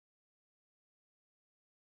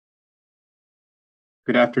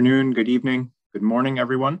Good afternoon, good evening, good morning,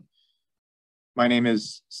 everyone. My name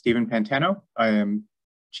is Stephen Pantano. I am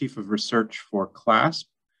Chief of Research for CLASP,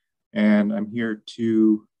 and I'm here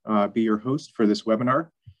to be your host for this webinar,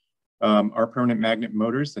 Are Permanent Magnet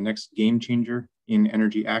Motors the Next Game Changer in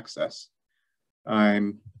Energy Access?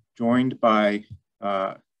 I'm joined by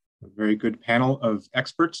a very good panel of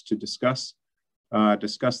experts to discuss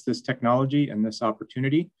this technology and this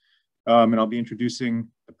opportunity. And I'll be introducing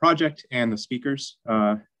the project and the speakers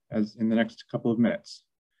as in the next couple of minutes.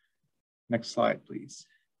 Next slide, please.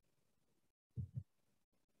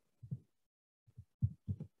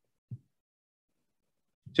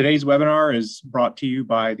 Today's webinar is brought to you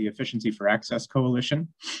by the Efficiency for Access Coalition.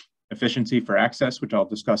 Efficiency for Access, which I'll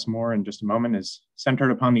discuss more in just a moment, is centered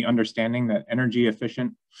upon the understanding that energy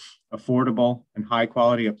efficient, affordable, and high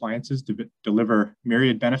quality appliances deliver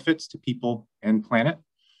myriad benefits to people and planet.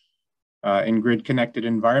 In grid-connected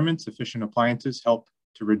environments, efficient appliances help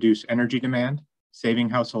to reduce energy demand,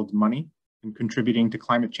 saving households money, and contributing to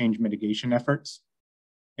climate change mitigation efforts.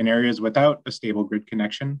 In areas without a stable grid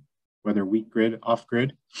connection, whether weak grid,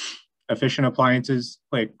 off-grid, efficient appliances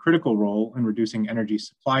play a critical role in reducing energy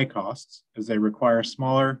supply costs as they require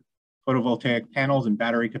smaller photovoltaic panels and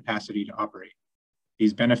battery capacity to operate.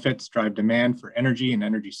 These benefits drive demand for energy and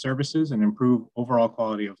energy services and improve overall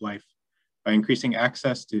quality of life by increasing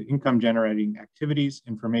access to income-generating activities,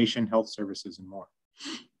 information, health services, and more.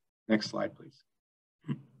 Next slide, please.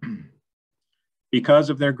 Because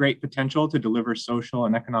of their great potential to deliver social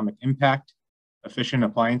and economic impact, efficient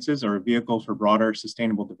appliances are a vehicle for broader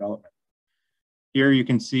sustainable development. Here you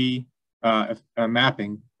can see a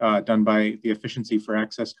mapping done by the Efficiency for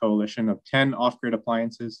Access Coalition of 10 off-grid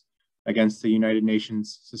appliances against the United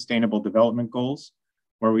Nations Sustainable Development Goals,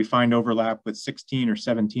 where we find overlap with 16 or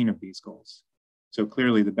 17 of these goals. So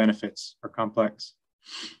clearly the benefits are complex.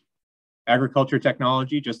 Agriculture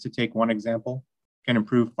technology, just to take one example, can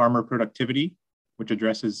improve farmer productivity, which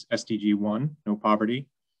addresses SDG 1, no poverty,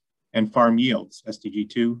 and farm yields, SDG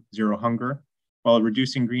 2, zero hunger, while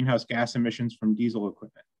reducing greenhouse gas emissions from diesel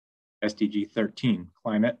equipment, SDG 13,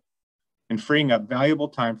 climate, and freeing up valuable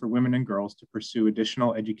time for women and girls to pursue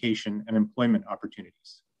additional education and employment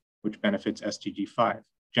opportunities, which benefits SDG 5,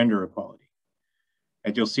 gender equality.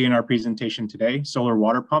 As you'll see in our presentation today, solar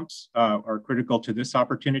water pumps are critical to this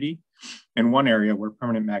opportunity and one area where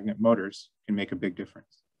permanent magnet motors can make a big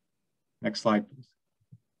difference. Next slide, please.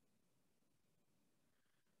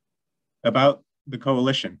 About the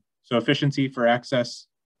coalition. So Efficiency for Access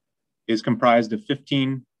is comprised of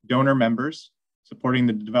 15 donor members supporting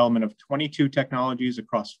the development of 22 technologies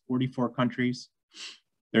across 44 countries.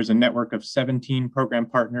 There's a network of 17 program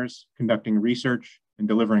partners conducting research and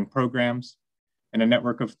delivering programs, and a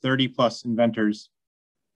network of 30 plus investors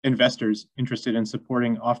interested in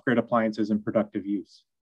supporting off-grid appliances and productive use.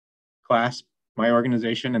 CLASP, my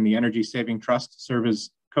organization, and the Energy Saving Trust serve as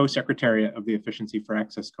co-secretariat of the Efficiency for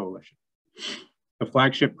Access Coalition. The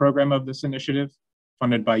flagship program of this initiative,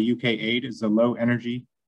 funded by UK Aid, is the Low Energy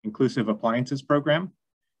Inclusive Appliances Program,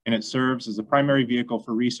 and it serves as a primary vehicle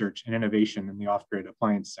for research and innovation in the off-grid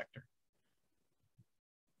appliance sector.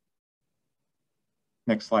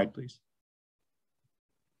 Next slide, please.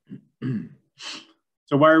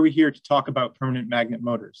 So why are we here to talk about permanent magnet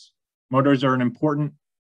motors? Motors are an important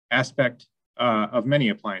aspect of many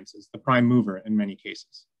appliances, the prime mover in many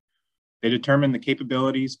cases. They determine the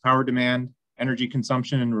capabilities, power demand, energy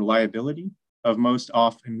consumption, and reliability of most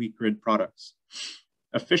off and weak grid products.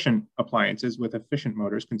 Efficient appliances with efficient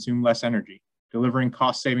motors consume less energy, delivering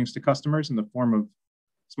cost savings to customers in the form of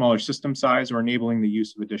smaller system size or enabling the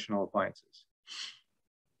use of additional appliances.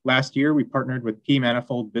 Last year, we partnered with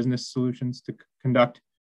P-Manifold Business Solutions to conduct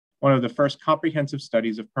one of the first comprehensive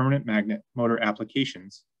studies of permanent magnet motor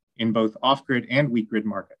applications in both off-grid and weak grid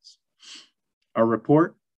markets. Our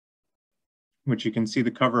report, which you can see the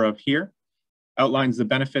cover of here, outlines the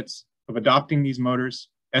benefits of adopting these motors,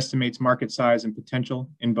 estimates market size and potential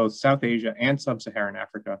in both South Asia and Sub-Saharan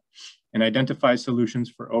Africa, and identifies solutions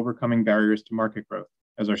for overcoming barriers to market growth,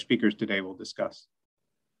 as our speakers today will discuss.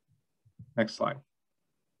 Next slide.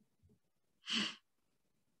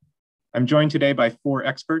 I'm joined today by 4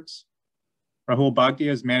 experts. Rahul Bhagdia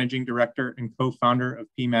is Managing Director and co-founder of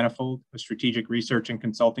P-Manifold, a strategic research and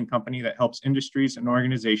consulting company that helps industries and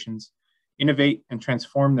organizations innovate and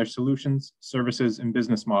transform their solutions, services, and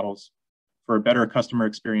business models for a better customer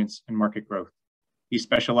experience and market growth. He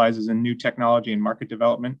specializes in new technology and market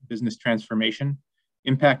development, business transformation,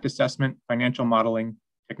 impact assessment, financial modeling,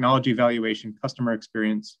 technology evaluation, customer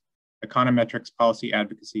experience, econometrics, policy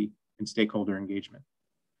advocacy, and stakeholder engagement.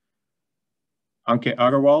 Ankit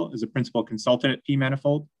Agarwal is a principal consultant at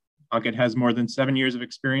P-Manifold, Ankit has more than 7 years of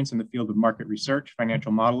experience in the field of market research,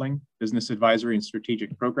 financial modeling, business advisory, and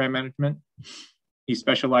strategic program management. He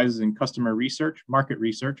specializes in customer research, market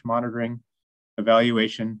research, monitoring,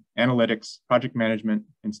 evaluation, analytics, project management,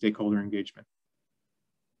 and stakeholder engagement.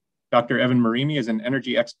 Dr. Evan Marimi is an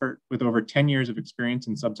energy expert with over 10 years of experience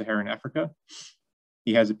in sub-Saharan Africa.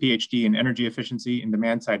 He has a PhD in energy efficiency and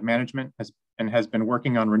demand-side management and has been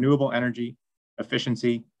working on renewable energy,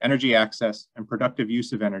 efficiency, energy access, and productive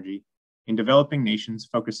use of energy in developing nations,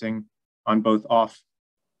 focusing on both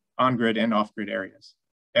on-grid and off-grid areas.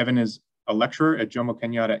 Evan is a lecturer at Jomo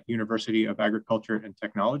Kenyatta University of Agriculture and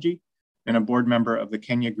Technology and a board member of the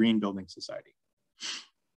Kenya Green Building Society.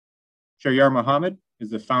 Sharyar Mohammed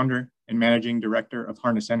is the founder and managing director of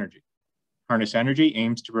Harness Energy. Harness Energy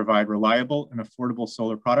aims to provide reliable and affordable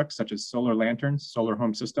solar products such as solar lanterns, solar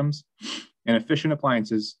home systems, and efficient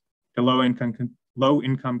appliances to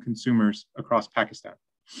low-income consumers across Pakistan.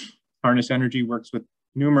 Harness Energy works with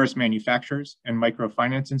numerous manufacturers and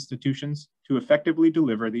microfinance institutions to effectively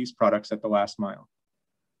deliver these products at the last mile.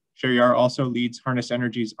 Sharyar also leads Harness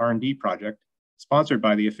Energy's R&D project, sponsored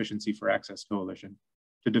by the Efficiency for Access Coalition,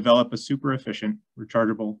 to develop a super efficient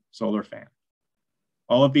rechargeable solar fan.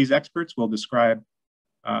 All of these experts will describe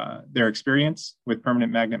their experience with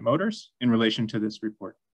permanent magnet motors in relation to this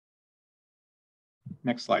report.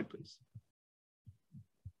 Next slide, please.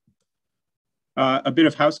 A bit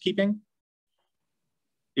of housekeeping.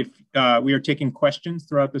 If we are taking questions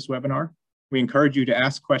throughout this webinar, we encourage you to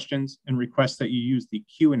ask questions and request that you use the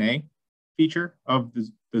Q&A feature of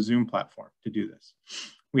the Zoom platform to do this.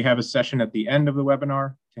 We have a session at the end of the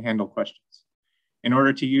webinar to handle questions. In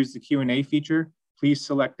order to use the Q&A feature, please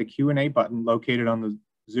select the Q&A button located on the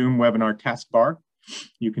Zoom webinar taskbar.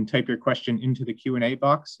 You can type your question into the Q&A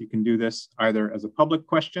box. You can do this either as a public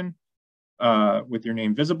question with your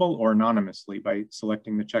name visible or anonymously by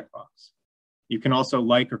selecting the checkbox. You can also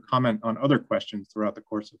like or comment on other questions throughout the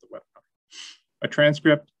course of the webinar. A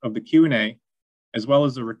transcript of the Q&A, as well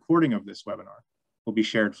as a recording of this webinar, will be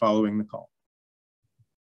shared following the call.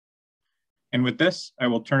 And with this, I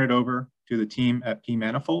will turn it over to the team at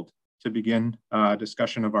P-Manifold to begin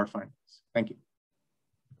discussion of our findings. Thank you.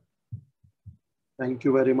 Thank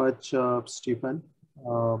you very much, Stephen.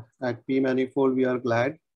 At P-Manifold, we are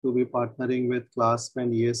glad to be partnering with CLASP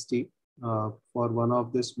and EST for one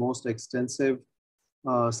of this most extensive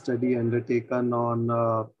study undertaken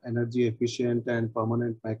on energy efficient and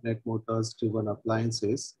permanent magnet motors driven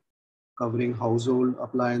appliances, covering household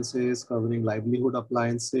appliances, covering livelihood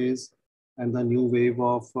appliances, and the new wave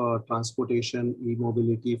of transportation,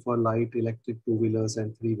 e-mobility for light electric two-wheelers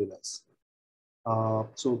and three-wheelers.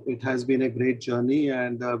 So it has been a great journey,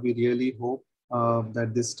 and we really hope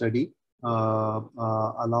that this study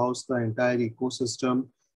allows the entire ecosystem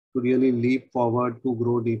to really leap forward to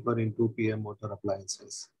grow deeper into PM motor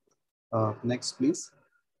appliances. Next, please.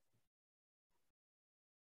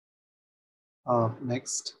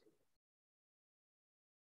 Next.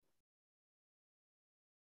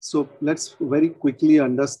 So let's very quickly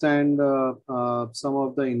understand some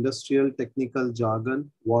of the industrial technical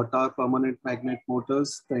jargon. What are permanent magnet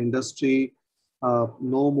motors? The industry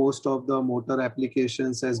know most of the motor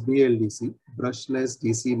applications as BLDC, brushless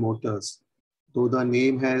DC motors. Though the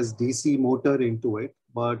name has DC motor into it,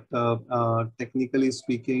 but technically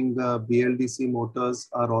speaking, the BLDC motors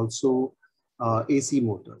are also AC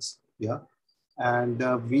motors. Yeah. And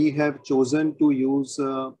we have chosen to use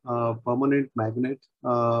permanent magnet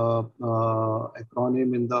acronym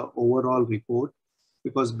in the overall report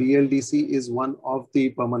because BLDC is one of the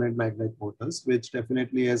permanent magnet motors, which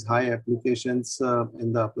definitely has high applications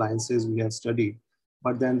in the appliances we have studied.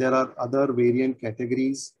 But then there are other variant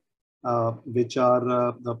categories, which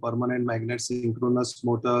are the permanent magnet synchronous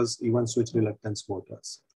motors, even switch reluctance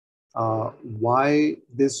motors. Why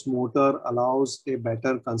this motor allows a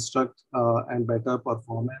better construct and better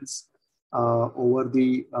performance over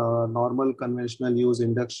the normal conventional use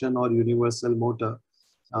induction or universal motor.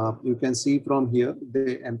 You can see from here,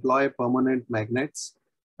 they employ permanent magnets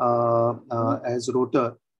as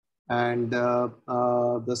rotor, and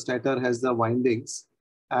the stator has the windings.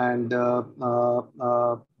 And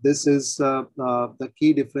this is the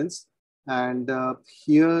key difference. And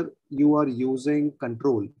here you are using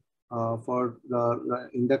control for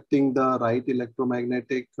inducting the right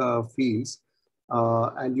electromagnetic fields,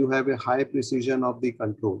 and you have a high precision of the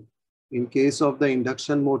control. In case of the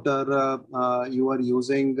induction motor, you are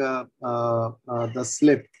using the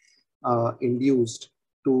slip induced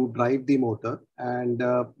to drive the motor, and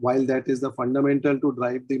while that is the fundamental to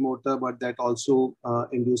drive the motor, but that also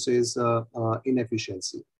induces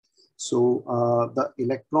inefficiency. So the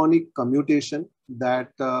electronic commutation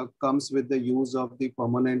that comes with the use of the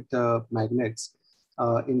permanent magnets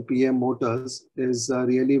in PM motors is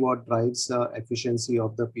really what drives efficiency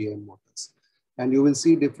of the PM motors. And you will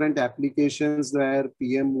see different applications where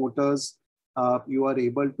PM motors, you are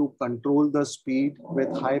able to control the speed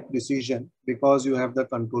with high precision because you have the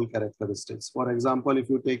control characteristics. For example, if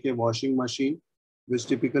you take a washing machine, which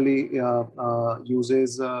typically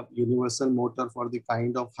uses a universal motor for the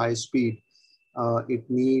kind of high speed it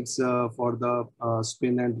needs for the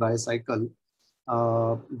spin and dry cycle.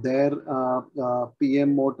 Their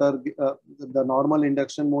PM motor, the normal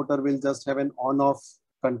induction motor will just have an on-off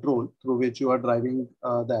control through which you are driving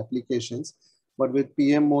the applications. But with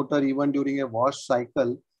PM motor, even during a wash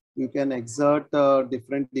cycle, you can exert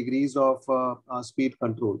different degrees of speed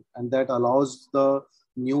control, and that allows the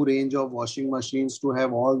new range of washing machines to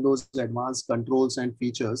have all those advanced controls and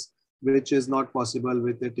features, which is not possible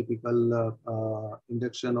with a typical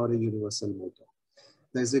induction or a universal motor.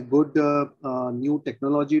 There's a good new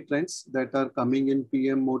technology trends that are coming in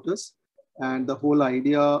PM motors. And the whole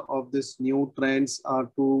idea of this new trends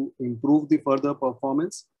are to improve the further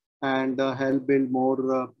performance and help build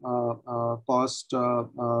more cost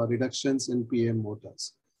reductions in PM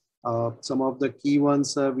motors. Some of the key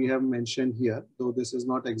ones we have mentioned here, though this is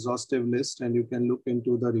not exhaustive list and you can look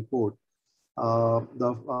into the report.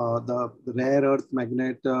 The rare earth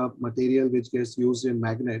magnet material which gets used in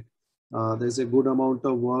magnet, there's a good amount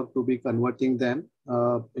of work to be converting them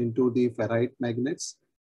into the ferrite magnets.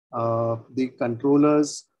 The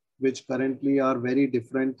controllers, which currently are very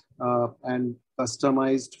different and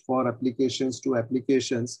customized for applications to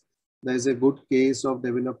applications, there's a good case of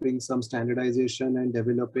developing some standardization and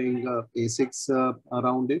developing ASICs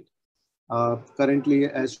around it. Currently,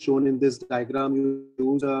 as shown in this diagram, you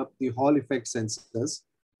use the Hall effect sensors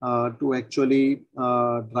to actually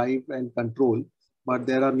drive and control. But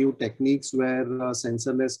there are new techniques where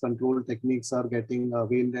sensorless control techniques are getting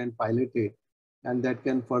availed and piloted, and that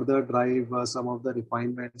can further drive some of the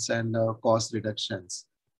refinements and cost reductions.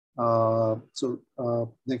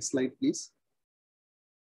 Next slide, please.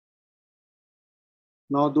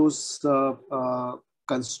 Now those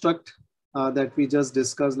construct that we just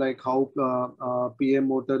discussed, like how PM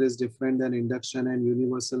motor is different than induction and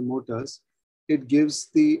universal motors, it gives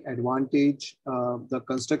the advantage. The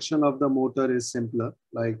construction of the motor is simpler,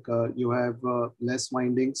 like you have less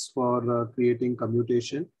windings for creating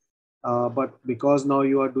commutation. But because now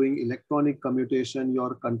you are doing electronic commutation,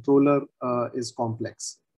 your controller is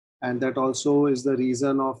complex. And that also is the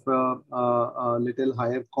reason of a little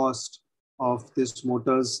higher cost of these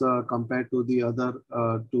motors compared to the other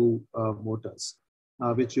two motors,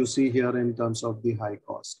 which you see here in terms of the high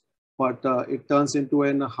cost. But it turns into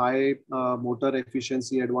a high motor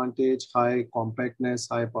efficiency advantage, high compactness,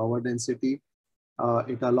 high power density.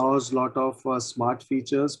 It allows a lot of smart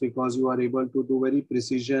features because you are able to do very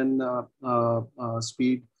precision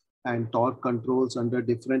speed and torque controls under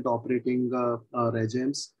different operating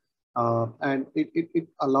regimes. And it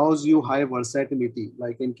allows you high versatility.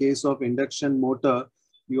 Like in case of induction motor,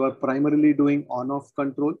 you are primarily doing on-off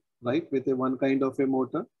control, right, with a one kind of a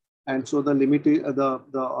motor. And so the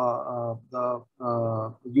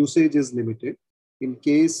usage is limited. In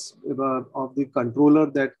case of the controller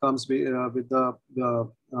that comes with the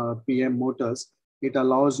PM motors, it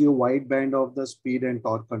allows you wide band of the speed and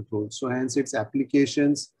torque control. So hence its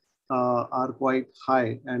applications are quite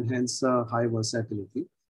high and hence high versatility.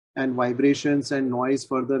 And vibrations and noise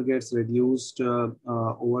further gets reduced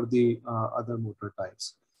over the other motor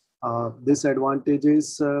types. These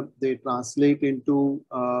advantages, they translate into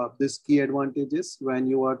these key advantages when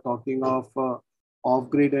you are talking of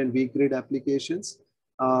off-grid and weak-grid applications.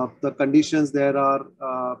 The conditions there are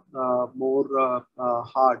more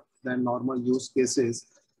hard than normal use cases,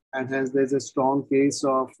 and hence there's a strong case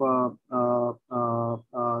of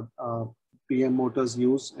PM motors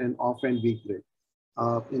use in off and weak-grid.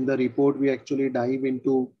 In the report, we actually dive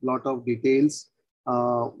into a lot of details.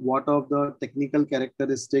 What of the technical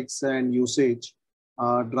characteristics and usage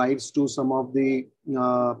drives to some of the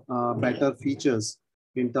better features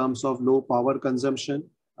in terms of low power consumption.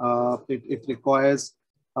 It requires,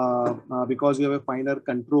 because you have a finer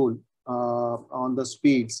control on the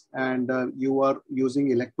speeds and you are using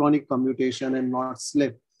electronic commutation and not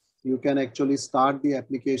slip, you can actually start the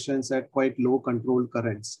applications at quite low control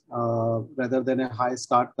currents rather than a high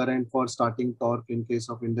start current for starting torque in case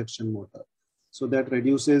of induction motor. So that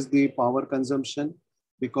reduces the power consumption.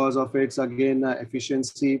 Because of its, again,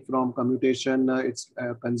 efficiency from commutation, it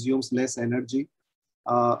consumes less energy.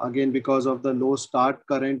 Again, because of the low start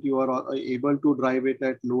current, you are able to drive it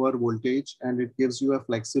at lower voltage, and it gives you a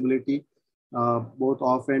flexibility. Both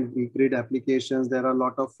off and weak grid applications, there are a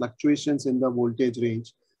lot of fluctuations in the voltage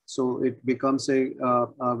range. So it becomes a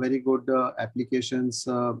very good applications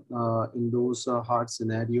in those hard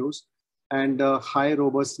scenarios. And high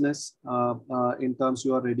robustness in terms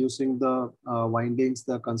you are reducing the windings,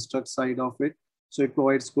 the construct side of it. So it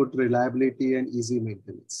provides good reliability and easy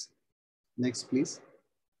maintenance. Next, please.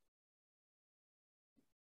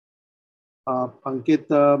 Ankit,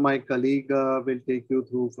 my colleague, will take you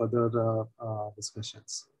through further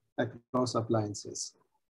discussions across appliances.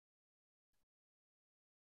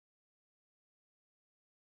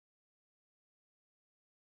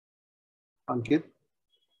 Ankit?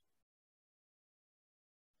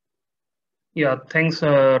 Yeah, thanks,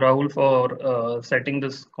 Rahul, for setting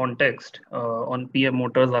this context on PM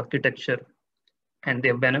Motors architecture and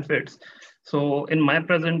their benefits. So in my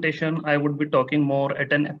presentation, I would be talking more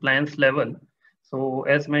at an appliance level. So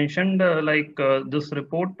as mentioned, this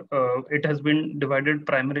report, it has been divided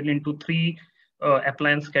primarily into three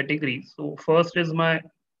appliance categories. So first is my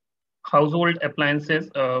household appliances,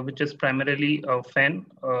 which is primarily a fan,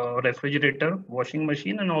 refrigerator, washing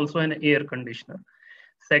machine, and also an air conditioner.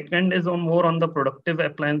 Second is more on the productive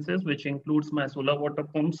appliances, which includes my solar water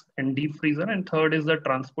pumps and deep freezer. And third is the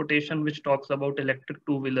transportation, which talks about electric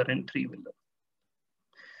two-wheeler and three-wheeler.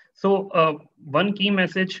 So one key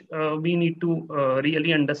message we need to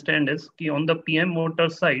really understand is on the PM motor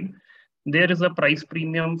side, there is a price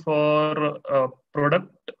premium for a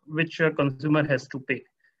product which a consumer has to pay.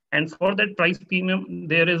 And for that price premium,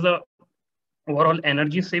 there is a overall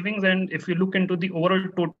energy savings. And if you look into the overall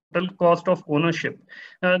total cost of ownership,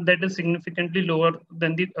 that is significantly lower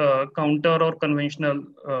than the counter or conventional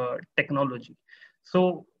technology.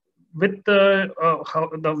 So with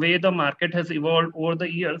the way the market has evolved over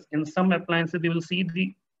the years, in some appliances, you will see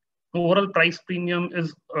the overall price premium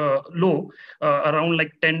is low, around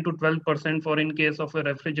like 10 to 12% for in case of a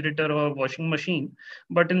refrigerator or washing machine.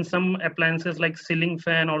 But in some appliances like ceiling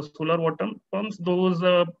fan or solar water pumps, those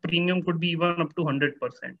premium could be even up to 100%.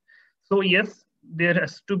 So yes, there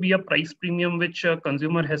has to be a price premium which a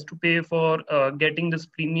consumer has to pay for getting this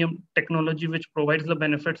premium technology, which provides the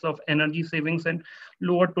benefits of energy savings and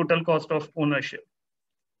lower total cost of ownership.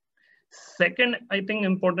 Second, I think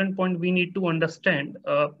important point we need to understand,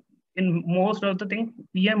 in most of the thing,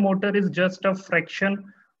 PM motor is just a fraction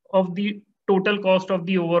of the total cost of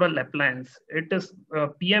the overall appliance. It is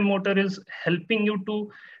PM motor is helping you to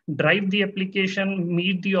drive the application,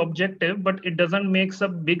 meet the objective, but it doesn't make a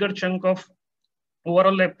bigger chunk of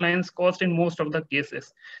overall appliance cost in most of the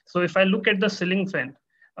cases. So if I look at the ceiling fan,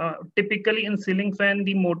 typically in ceiling fan,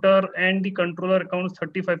 the motor and the controller accounts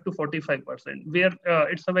 35 to 45%, where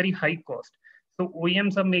it's a very high cost. So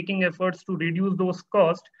OEMs are making efforts to reduce those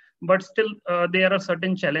costs, but still there are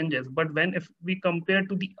certain challenges. But if we compare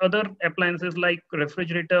to the other appliances like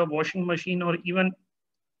refrigerator, washing machine, or even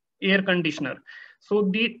air conditioner, so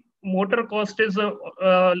the motor cost is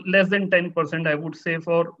less than 10%, I would say,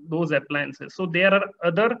 for those appliances. So there are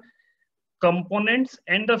other components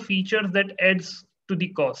and the features that adds to the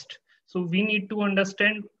cost. So we need to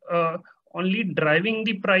understand only driving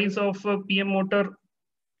the price of a PM motor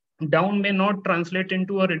down may not translate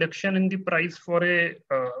into a reduction in the price for a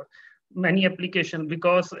many applications,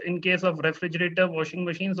 because in case of refrigerator, washing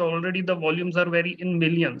machines, already the volumes are very in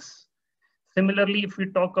millions. Similarly, if we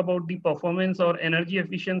talk about the performance or energy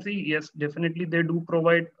efficiency, yes, definitely they do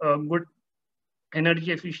provide good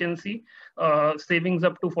energy efficiency, savings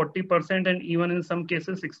up to 40%, and even in some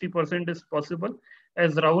cases 60% is possible.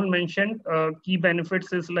 As Rahul mentioned, key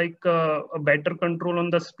benefits is like a better control on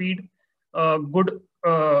the speed, good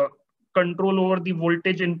control over the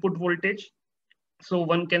voltage, input voltage. So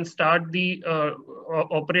one can start the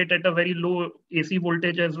operate at a very low AC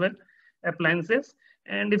voltage as well, appliances.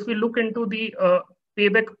 And if we look into the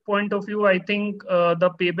payback point of view, I think the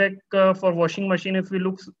payback for washing machine, if we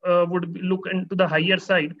would look into the higher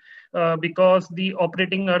side, because the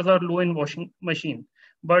operating hours are low in washing machine.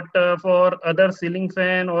 But for other ceiling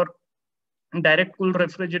fan or direct cool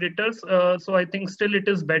refrigerators, so I think still it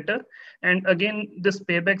is better. And again, this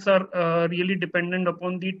paybacks are really dependent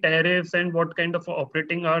upon the tariffs and what kind of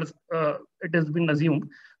operating hours it has been assumed.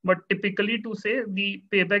 But typically, to say, the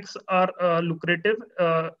paybacks are lucrative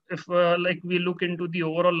if like we look into the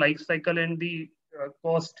overall life cycle and the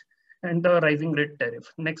cost and the rising rate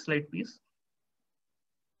tariff. Next slide, please.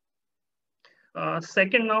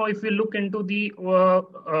 Second, now, if we look into the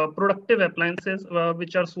productive appliances,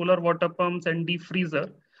 which are solar water pumps and deep freezer,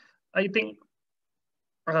 I think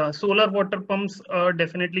Solar water pumps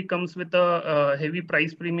definitely comes with a heavy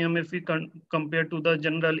price premium if we compare to the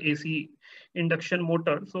general AC induction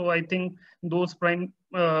motor. So I think those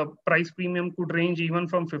price premium could range even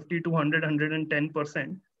from 50 to 100,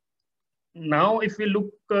 110%. Now, if we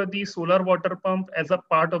look the solar water pump as a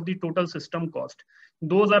part of the total system cost,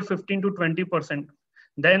 those are 15 to 20%.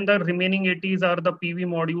 Then the remaining 80s are the PV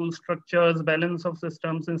modules, structures, balance of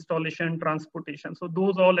systems, installation, transportation. So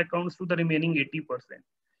those all accounts to the remaining 80%.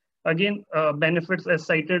 Again, benefits as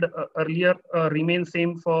cited earlier remain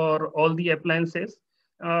same for all the appliances.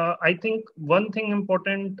 I think one thing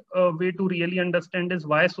important way to really understand is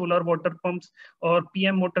why solar water pumps or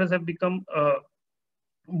PM motors have become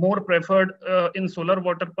more preferred in solar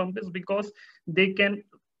water pump is because they can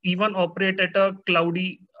even operate at a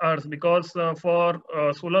cloudy hours, because for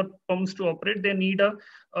solar pumps to operate, they need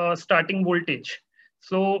a starting voltage.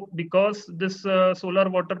 So because this solar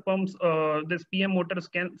water pumps, this PM motors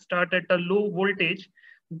can start at a low voltage,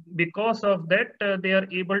 because of that, they are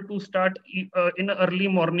able to start in early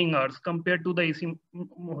morning hours compared to the AC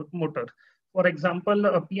motor. For example,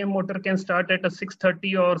 a PM motor can start at a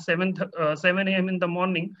 6:30 or 7 a.m. in the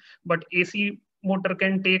morning, but AC motor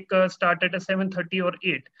can take start at a 7:30 or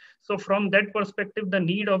 8. So from that perspective, the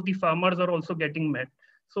need of the farmers are also getting met.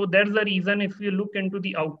 So that's the reason if you look into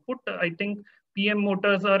the output, I think PM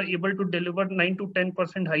motors are able to deliver 9 to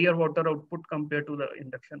 10% higher water output compared to the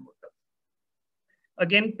induction motor.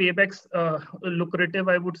 Again, paybacks lucrative,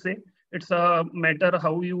 I would say. It's a matter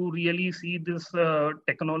how you really see this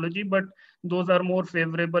technology, but those are more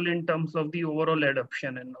favorable in terms of the overall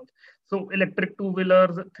adoption and all. So electric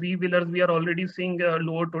two-wheelers, three-wheelers, we are already seeing a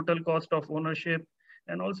lower total cost of ownership.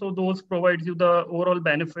 And also those provides you the overall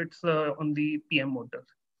benefits on the PM motor.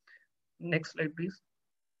 Next slide, please.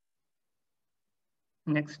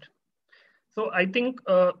 Next. So I think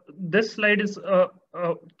this slide is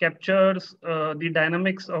captures the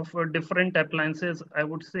dynamics of different appliances, I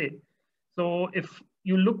would say. So if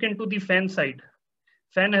you look into the fan side,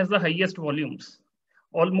 fan has the highest volumes.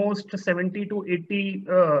 Almost 70 to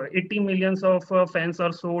 80 millions of fans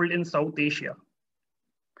are sold in South Asia.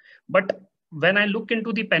 But when I look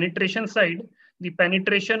into the penetration side, the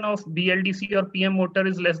penetration of BLDC or PM motor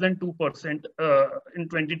is less than 2% in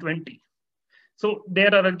 2020. So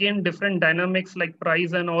there are again different dynamics like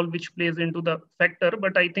price and all which plays into the factor,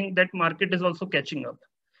 but I think that market is also catching up.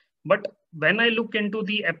 But when I look into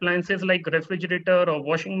the appliances like refrigerator or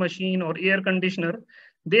washing machine or air conditioner,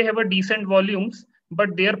 they have a decent volumes,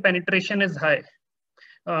 but their penetration is high.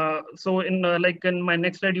 So in like in my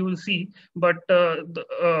next slide, you will see, but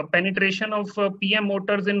the penetration of PM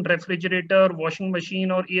motors in refrigerator, washing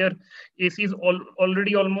machine or air AC is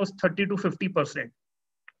already almost 30 to 50%.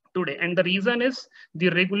 Today. And the reason is the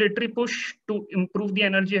regulatory push to improve the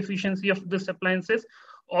energy efficiency of these appliances.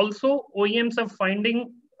 Also, OEMs are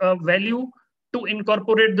finding value to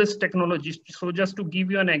incorporate this technology. So just to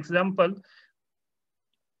give you an example,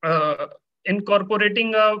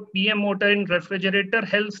 incorporating a PM motor in refrigerator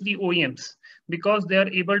helps the OEMs because they are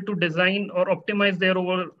able to design or optimize their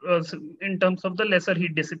over in terms of the lesser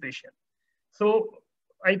heat dissipation. So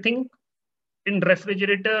I think in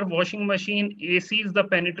refrigerator, washing machine, ACs, the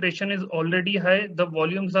penetration is already high. The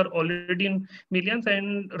volumes are already in millions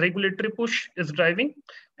and regulatory push is driving.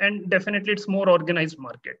 And definitely it's more organized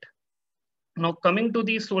market. Now coming to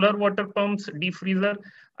the solar water pumps, deep freezer,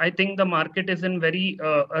 I think the market is in very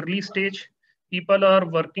early stage. People are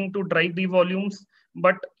working to drive the volumes.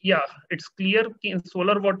 But yeah, it's clear in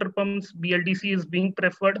solar water pumps, BLDC is being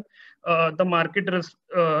preferred. The market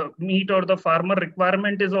need or the farmer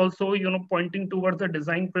requirement is also, pointing towards the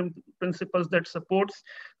design principles that supports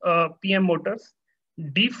PM motors.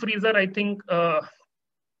 Deep freezer, I think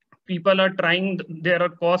people are trying. There are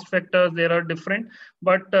cost factors, there are different.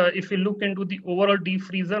 But if you look into the overall deep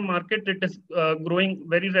freezer market, it is growing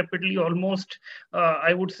very rapidly. Almost,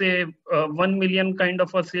 I would say 1 million kind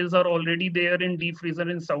of sales are already there in deep freezer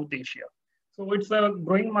in South Asia. So it's a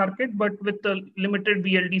growing market, but with a limited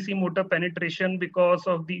BLDC motor penetration because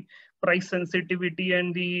of the price sensitivity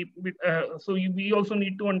and the, we also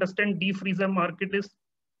need to understand deep freezer market is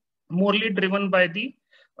morely driven by the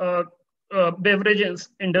beverages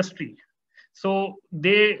industry. So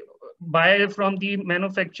they buy from the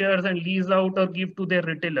manufacturers and lease out or give to their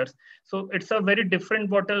retailers. So it's a very different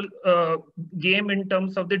bottle game in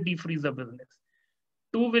terms of the deep freezer business.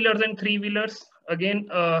 Two-wheelers and three-wheelers, again,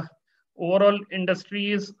 overall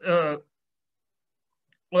industry is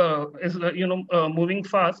moving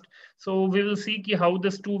fast. So we will see how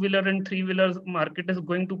this two-wheeler and three-wheelers market is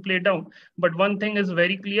going to play down. But one thing is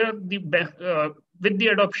very clear, with the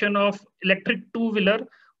adoption of electric two-wheeler,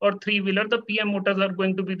 or three-wheeler, the PM motors are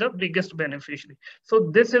going to be the biggest beneficiary.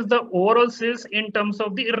 So this is the overall sales in terms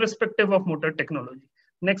of the irrespective of motor technology.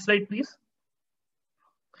 Next slide, please.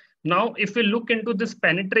 Now, if we look into this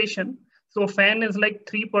penetration, so fan is like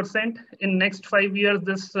 3%. In next 5 years,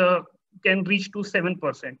 this can reach to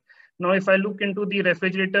 7%. Now, if I look into the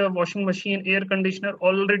refrigerator, washing machine, air conditioner,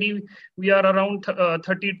 already we are around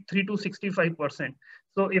 33 to 65%.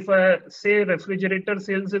 So if I say refrigerator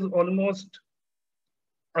sales is almost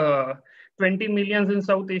 20 millions in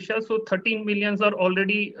South Asia, so 13 millions are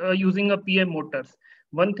already using a PM motors.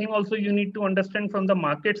 One thing also you need to understand from the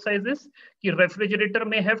market sizes, the refrigerator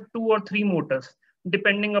may have 2 or 3 motors,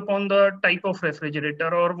 depending upon the type of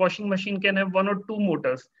refrigerator, or washing machine can have 1 or 2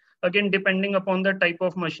 motors. Again, depending upon the type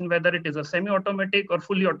of machine, whether it is a semi-automatic or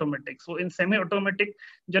fully automatic. So in semi-automatic,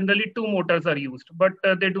 generally 2 motors are used, but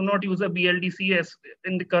they do not use a BLDC as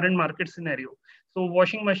in the current market scenario. So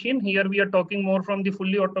washing machine, here we are talking more from the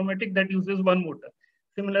fully automatic that uses 1 motor.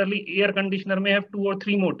 Similarly, air conditioner may have 2 or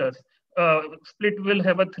 3 motors. Split will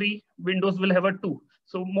have a 3, windows will have a 2.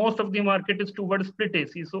 So most of the market is towards split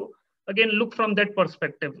AC. So again, look from that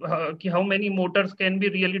perspective, how many motors can be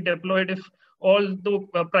really deployed if all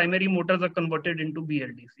the primary motors are converted into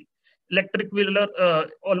BLDC. Electric wheeler,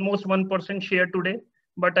 almost 1% share today.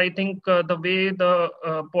 But I think the way the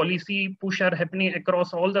policy push are happening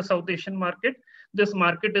across all the South Asian market, this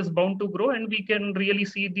market is bound to grow, and we can really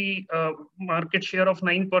see the market share of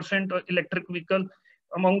 9% electric vehicle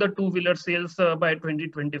among the two-wheeler sales by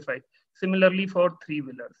 2025. Similarly for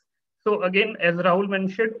three-wheelers. So again, as Rahul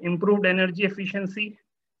mentioned, improved energy efficiency,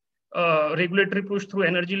 regulatory push through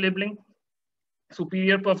energy labeling,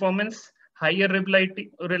 superior performance, higher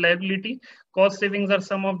reliability, cost savings are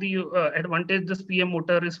some of the advantages this PM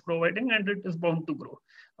motor is providing, and it is bound to grow.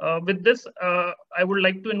 With this, I would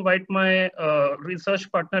like to invite my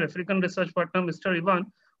research partner, African research partner, Mr.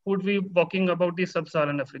 Ivan, who would be talking about the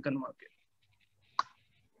sub-Saharan African market.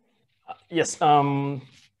 Yes,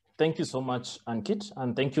 thank you so much, Ankit,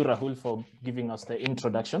 and thank you, Rahul, for giving us the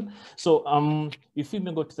introduction. So if we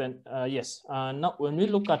may go to the, now when we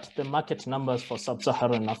look at the market numbers for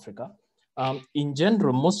sub-Saharan Africa, in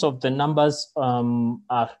general, most of the numbers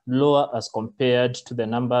are lower as compared to the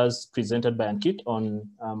numbers presented by Ankit on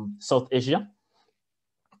South Asia.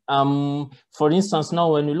 For instance,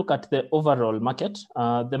 now when we look at the overall market,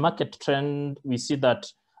 the market trend, we see that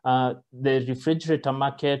the refrigerator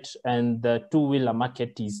market and the two-wheeler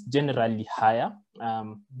market is generally higher.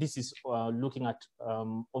 This is looking at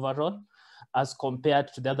overall as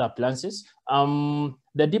compared to the other appliances.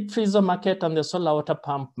 The deep freezer market and the solar water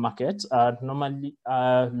pump markets are normally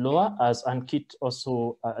lower, as Ankit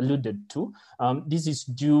also alluded to. This is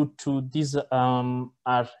due to these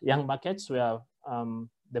are young markets where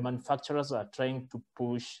the manufacturers are trying to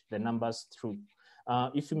push the numbers through.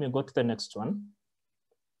 If you may go to the next one.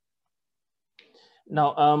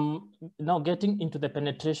 Now, now getting into the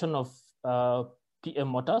penetration of PM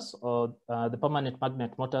motors, or the permanent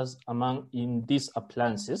magnet motors in these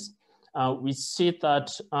appliances, we see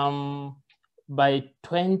that by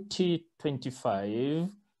 2025,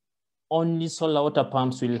 only solar water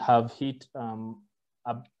pumps will have hit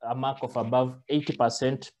a mark of above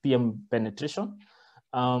 80% PM penetration.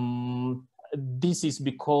 This is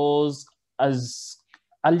because as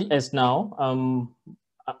early as now,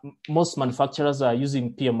 most manufacturers are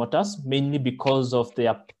using PM motors mainly because of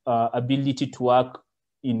their ability to work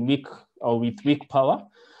in weak or with weak power,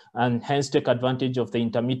 and hence take advantage of the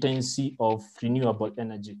intermittency of renewable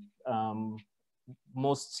energy,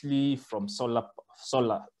 mostly from solar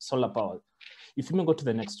power. If you may go to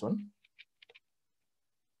the next one.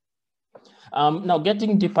 Now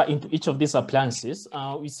getting deeper into each of these appliances,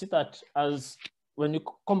 we see that as when you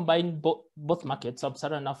combine both markets,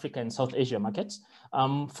 Sub-Saharan Africa and South Asia markets,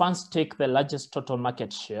 fans take the largest total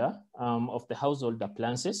market share of the household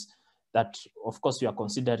appliances that, of course, you are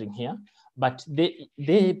considering here, but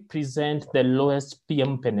they present the lowest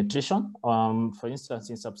PM penetration. For instance,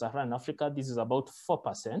 in Sub-Saharan Africa, this is about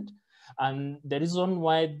 4%. And the reason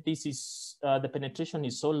why this is the penetration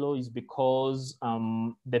is so low is because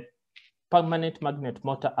the permanent magnet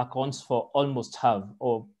motor accounts for almost half,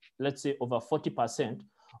 or let's say over 40%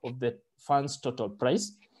 of the fan's total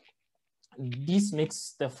price. This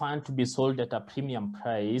makes the fan to be sold at a premium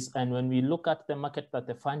price. And when we look at the market that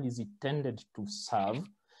the fan is intended to serve,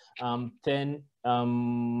 then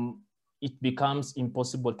it becomes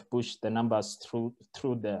impossible to push the numbers through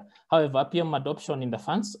there. However, PM adoption in the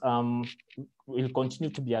fans will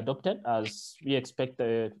continue to be adopted, as we expect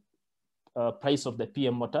the price of the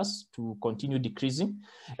PM motors to continue decreasing.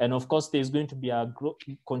 And of course, there's going to be a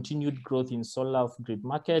continued growth in solar off-grid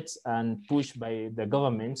markets and push by the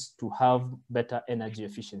governments to have better energy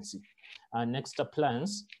efficiency. Next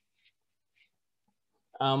appliance.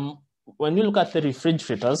 When we look at the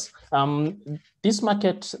refrigerators, this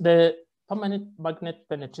market, the permanent magnet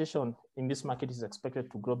penetration in this market is expected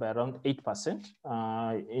to grow by around 8%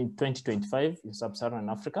 in 2025 in sub-Saharan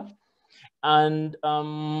Africa. And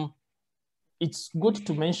it's good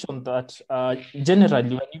to mention that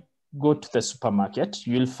generally when you go to the supermarket,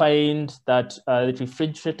 you'll find that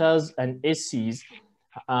refrigerators and ACs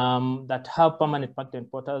that have permanent magnet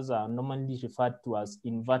motors are normally referred to as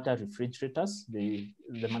inverter refrigerators. The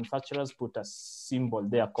manufacturers put a symbol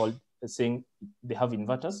there called saying they have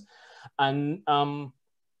inverters. And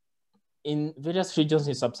in various regions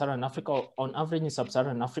in sub-Saharan Africa, on average in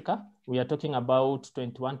sub-Saharan Africa, we are talking about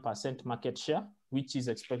 21% market share, which is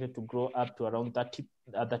expected to grow up to around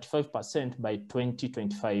 35% by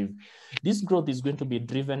 2025. This growth is going to be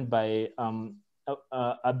driven by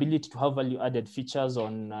ability to have value-added features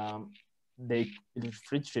on the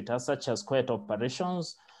refrigerator, such as quiet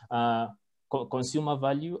operations, consumer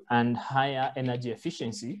value, and higher energy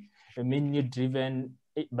efficiency, mainly driven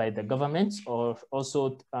by the governments, or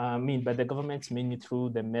also by the governments mainly through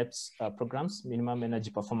the MEPS programs, Minimum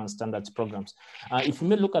Energy Performance Standards programs. If we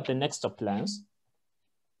may look at the next appliance.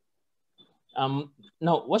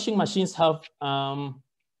 Now, washing machines have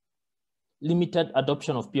limited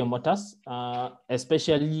adoption of PM motors,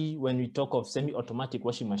 especially when we talk of semi-automatic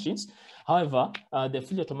washing machines. However, the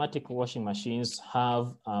fully automatic washing machines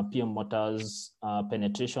have PM motors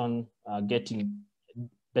penetration getting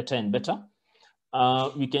better and better.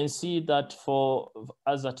 We can see that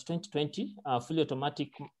as at 2020, fully automatic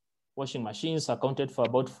washing machines accounted for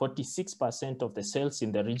about 46% of the sales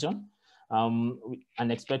in the region,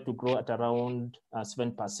 and expect to grow at around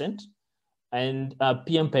 7%. And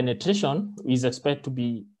PM penetration is expected to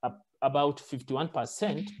be about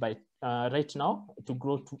 51% by right now, to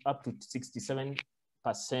grow to up to 67%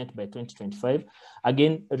 by 2025.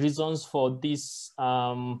 Again, reasons for this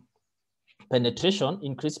penetration,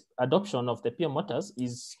 increased adoption of the PM motors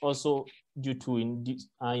is also due to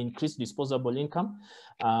increased disposable income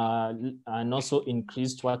and also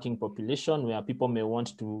increased working population, where people may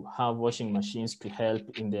want to have washing machines to help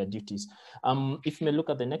in their duties. If you may look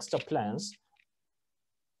at the next appliance,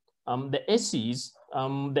 the ACs,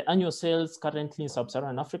 the annual sales currently in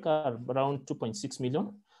sub-Saharan Africa are around 2.6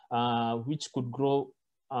 million, which could grow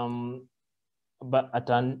but at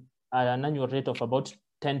an annual rate of about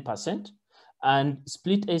 10%. And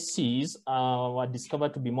split ACs were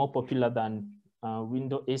discovered to be more popular than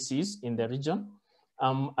window ACs in the region.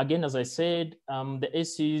 Again, as I said, the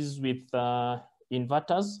ACs with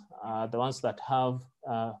inverters, the ones that have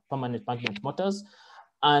permanent magnet motors,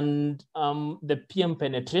 and the PM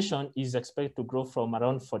penetration is expected to grow from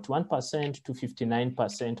around 41% to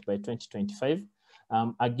 59% by 2025.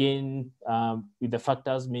 Again, with the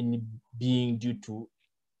factors mainly being due to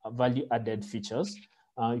value-added features.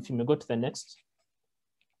 If you may go to the next.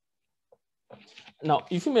 Now,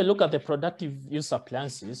 if you may look at the productive use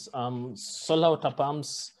appliances, solar water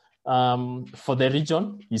pumps for the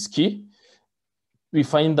region is key. We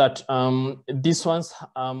find that these ones,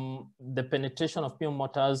 the penetration of PM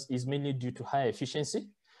motors is mainly due to high efficiency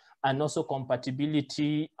and also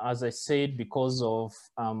compatibility, as I said, because of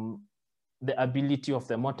the ability of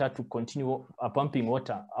the motor to continue pumping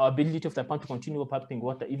water, our ability of the pump to continue pumping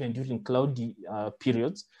water even during cloudy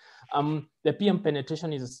periods. The PM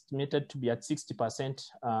penetration is estimated to be at 60%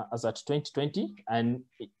 as at 2020, and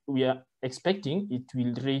we are expecting it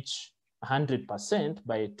will reach 100%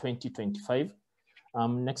 by 2025.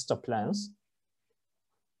 Next appliance.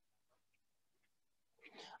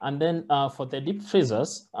 And then for the deep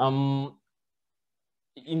freezers,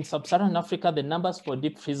 in sub-Saharan Africa, the numbers for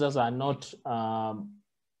deep freezers are not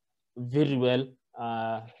very well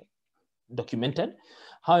documented.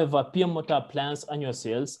 However, PM motor appliance annual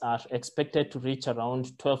sales are expected to reach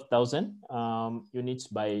around 12,000 units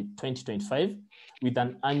by 2025, with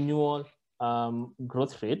an annual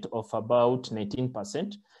growth rate of about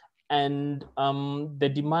 19%. And the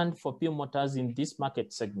demand for PM motors in this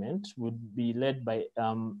market segment would be led by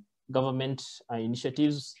government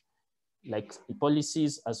initiatives like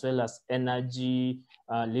policies, as well as energy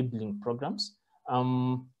labeling programs.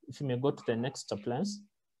 If you may go to the next appliance.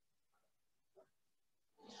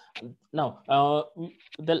 Now,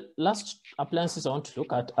 the last appliances I want to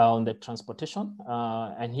look at are on the transportation.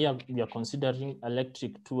 And here we are considering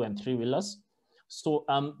electric 2- and 3-wheelers. So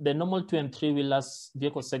the normal 2- and 3-wheelers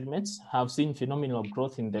vehicle segments have seen phenomenal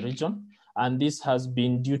growth in the region. And this has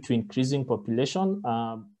been due to increasing population,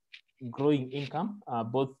 growing income,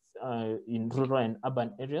 both in rural and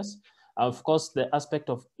urban areas. Of course, the aspect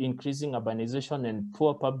of increasing urbanization and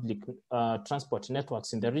poor public transport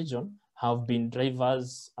networks in the region have been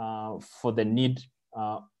drivers for the need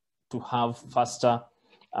to have faster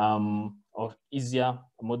or easier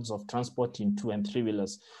modes of transport in 2- and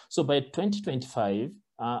 3-wheelers. So by 2025,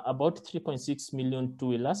 about 3.6 million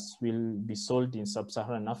 2-wheelers will be sold in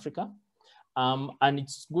sub-Saharan Africa. And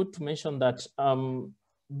it's good to mention that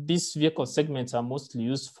these vehicle segments are mostly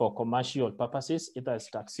used for commercial purposes, either as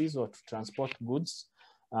taxis or to transport goods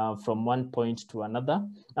from one point to another.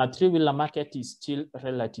 A 3-wheeler market is still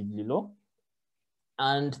relatively low.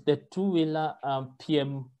 And the 2-wheeler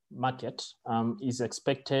PM market is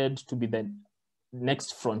expected to be the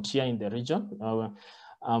next frontier in the region,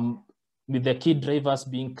 with the key drivers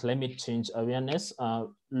being climate change awareness,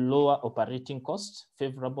 lower operating costs,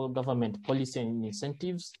 favorable government policy and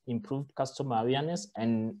incentives, improved customer awareness,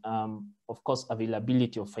 and of course,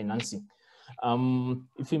 availability of financing.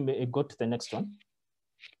 If we may go to the next one.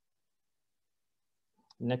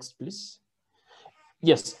 Next, please.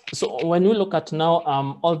 Yes, so when we look at now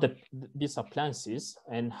all these appliances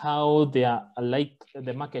and how they are like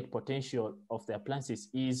the market potential of the appliances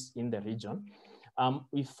is in the region,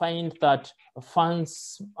 we find that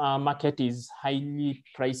funds market is highly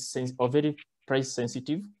very price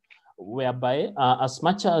sensitive, whereby as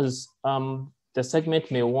much as the segment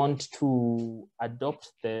may want to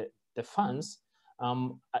adopt the funds,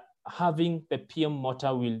 having the PM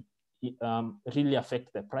motor will really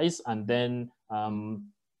affect the price, and then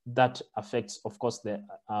that affects, of course, the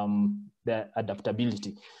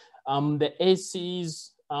adaptability. The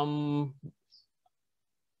AC's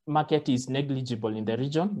market is negligible in the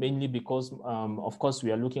region, mainly because, of course,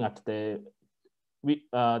 we are looking at the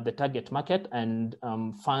target market, and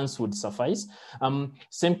funds would suffice.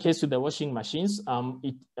 Same case with the washing machines.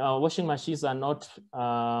 Washing machines are not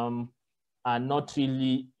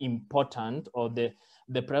really important, or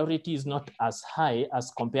the priority is not as high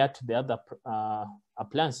as compared to the other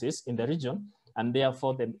appliances in the region, and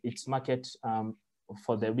therefore its market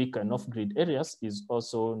for the weak and off-grid areas is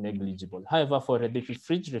also negligible. However, for the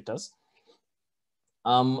refrigerators,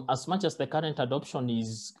 as much as the current adoption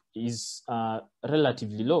is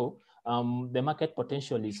relatively low, the market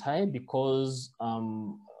potential is high because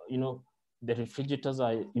the refrigerators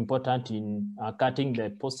are important in cutting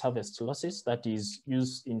the post-harvest losses that is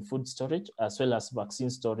used in food storage, as well as vaccine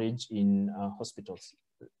storage in hospitals.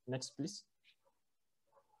 Next, please.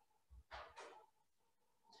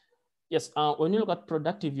 Yes, when you look at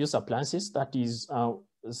productive use appliances, that is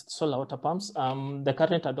solar water pumps, the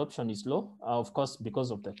current adoption is low, of course,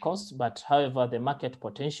 because of the cost, but however, the market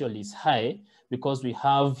potential is high because we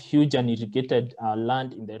have huge unirrigated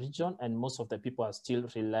land in the region, and most of the people are still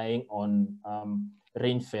relying on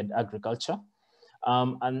rain-fed agriculture.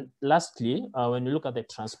 And lastly, when you look at the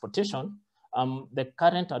transportation, the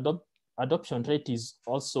current adoption rate is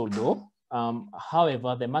also low.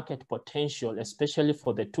 However, the market potential, especially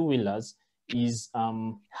for the 2-wheelers, is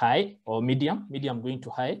high or medium going to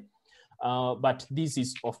high. But this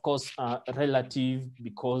is, of course, relative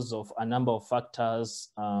because of a number of factors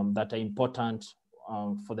that are important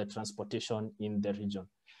for the transportation in the region.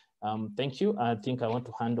 Thank you. I think I want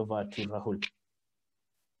to hand over to Rahul.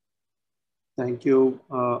 Thank you,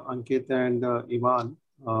 Ankit and Ivan.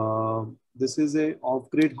 This is an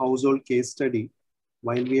off-grid household case study.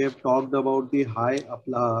 While we have talked about the high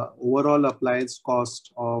overall appliance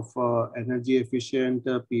cost of energy efficient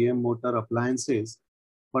PM motor appliances,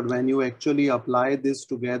 but when you actually apply this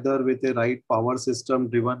together with a right power system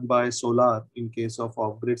driven by solar in case of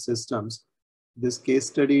off-grid systems, this case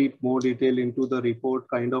study, more detail into the report,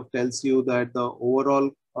 kind of tells you that the overall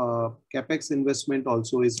capex investment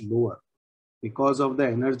also is lower because of the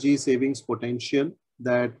energy savings potential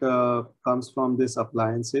that comes from these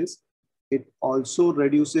appliances. It also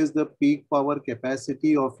reduces the peak power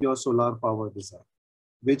capacity of your solar power design,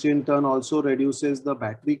 which in turn also reduces the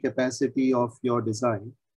battery capacity of your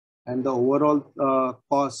design. And the overall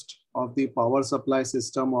cost of the power supply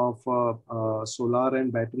system of solar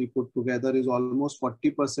and battery put together is almost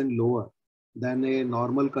 40% lower than a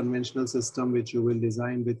normal conventional system which you will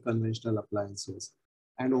design with conventional appliances.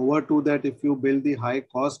 And over to that, if you build the high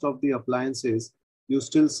cost of the appliances, you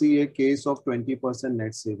still see a case of 20%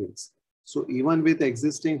 net savings. So even with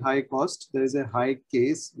existing high cost, there is a high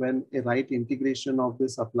case when a right integration of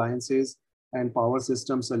these appliances and power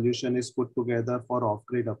system solution is put together for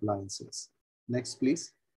off-grid appliances. Next,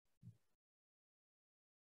 please.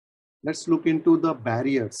 Let's look into the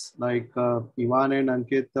barriers. Like Ivan and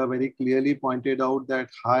Ankit very clearly pointed out that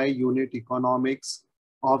high unit economics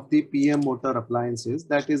of the PM motor appliances,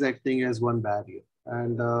 that is acting as one barrier.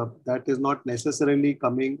 And that is not necessarily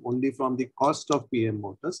coming only from the cost of PM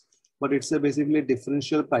motors, but it's a basically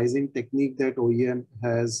differential pricing technique that OEM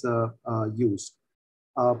has used.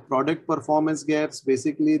 Product performance gaps,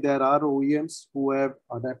 basically there are OEMs who have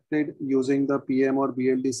adapted using the PM or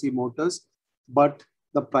BLDC motors, but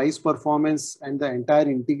the price performance and the entire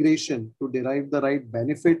integration to derive the right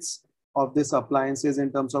benefits of these appliances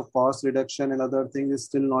in terms of cost reduction and other things is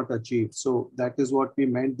still not achieved. So that is what we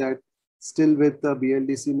meant, that still with the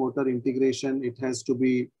BLDC motor integration, it has to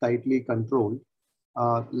be tightly controlled.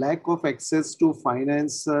 Lack of access to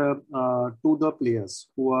finance to the players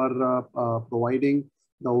who are providing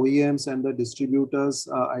the OEMs and the distributors.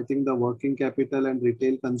 I think the working capital and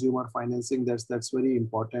retail consumer financing, that's very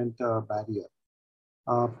important barrier.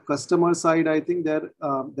 Customer side, I think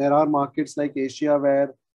there are markets like Asia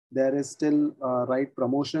where there is still right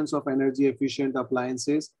promotions of energy efficient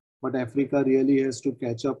appliances, but Africa really has to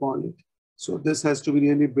catch up on it. So this has to be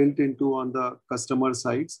really built into on the customer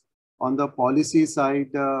sides. On the policy side,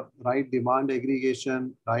 right demand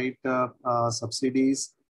aggregation, right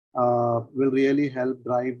subsidies will really help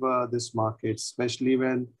drive this market, especially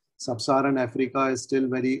when Sub-Saharan Africa is still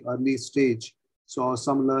very early stage. So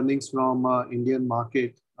some learnings from Indian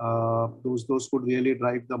market, those could really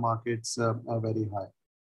drive the markets very high.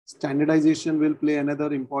 Standardization will play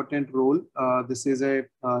another important role. This is a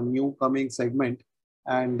new coming segment.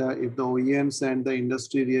 And if the OEMs and the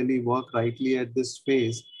industry really work rightly at this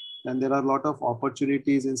phase, then there are a lot of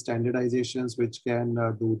opportunities in standardizations which can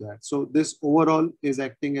do that. So this overall is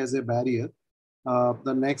acting as a barrier.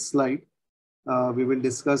 The next slide. We will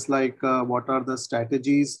discuss like what are the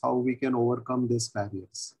strategies, how we can overcome these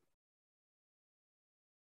barriers.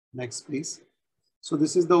 Next, please. So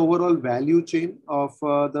this is the overall value chain of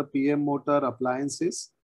the PM motor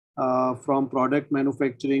appliances, from product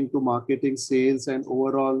manufacturing to marketing, sales, and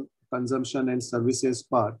overall consumption and services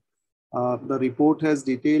part. The report has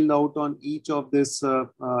detailed out on each of these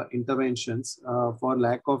interventions. For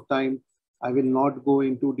lack of time, I will not go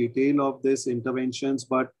into detail of these interventions,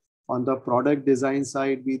 but on the product design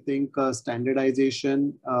side, we think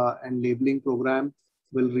standardization and labeling program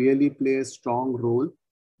will really play a strong role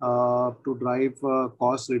to drive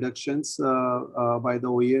cost reductions by the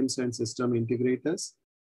OEMs and system integrators.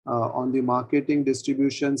 On the marketing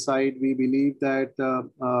distribution side, we believe that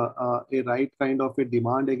a right kind of a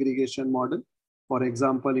demand aggregation model. For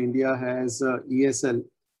example, India has ESL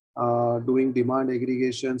doing demand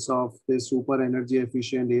aggregations of the super energy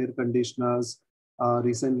efficient air conditioners,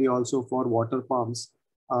 recently also for water pumps.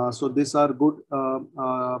 So these are good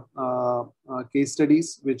case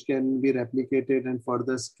studies which can be replicated and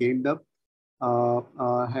further scaled up.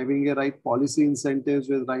 Having a right policy incentives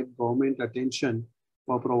with right government attention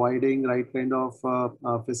for providing right kind of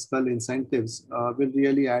fiscal incentives will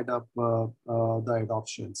really add up the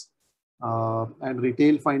adoptions. And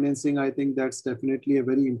retail financing, I think that's definitely a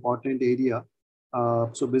very important area.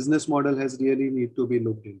 So business model has really need to be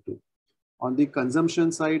looked into. On the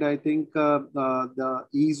consumption side, I think the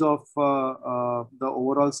ease of the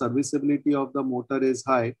overall serviceability of the motor is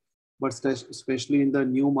high, but especially in the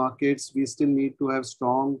new markets, we still need to have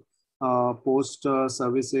strong post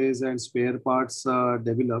services and spare parts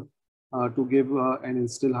developed to give and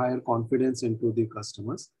instill higher confidence into the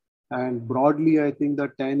customers. And broadly, I think the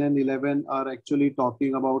 10 and 11 are actually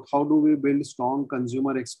talking about how do we build strong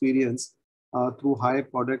consumer experience through high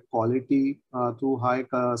product quality, through high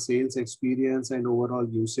sales experience and overall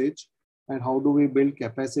usage, and how do we build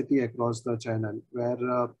capacity across the channel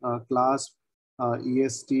where class,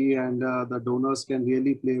 EST and the donors can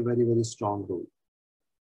really play a very, very strong role.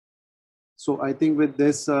 So I think with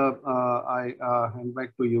this, I hand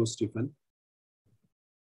back to you, Stephen.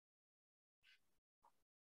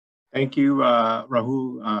 Thank you,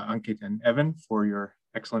 Rahul, Ankit, and Evan for your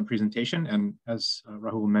excellent presentation. And as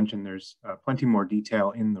Rahul mentioned, there's plenty more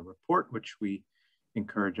detail in the report, which we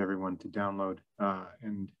encourage everyone to download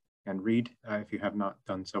and read if you have not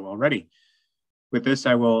done so already. With this,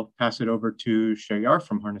 I will pass it over to Shayar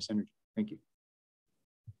from Harness Energy. Thank you.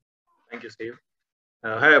 Thank you, Steve.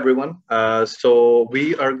 Hi, everyone. So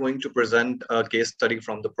we are going to present a case study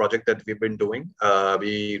from the project that we've been doing.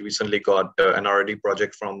 We recently got an R&D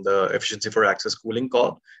project from the Efficiency for Access Cooling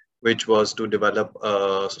call, which was to develop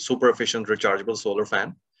a super efficient rechargeable solar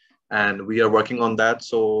fan. And we are working on that.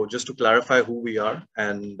 So just to clarify who we are,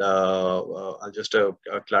 and I'll just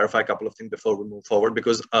clarify a couple of things before we move forward,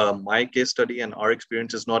 because my case study and our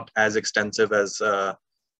experience is not as extensive as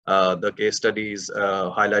the case studies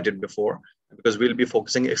highlighted before, because we'll be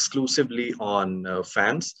focusing exclusively on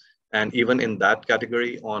fans, and even in that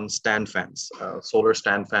category on stand fans, solar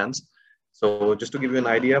stand fans. So just to give you an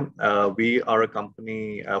idea, we are a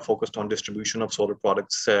company focused on distribution of solar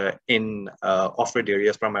products in off-grid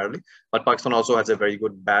areas primarily, but Pakistan also has a very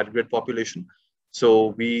good bad grid population. So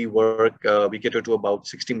we we cater to about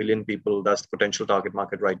 60 million people. That's the potential target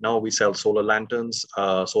market right now. We sell solar lanterns,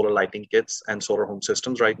 solar lighting kits, and solar home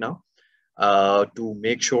systems right now. To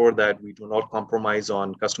make sure that we do not compromise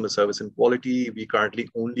on customer service and quality, we currently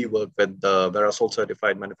only work with the Verasol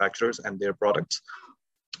certified manufacturers and their products.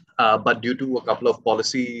 But due to a couple of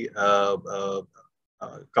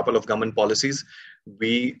government policies,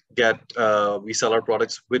 we sell our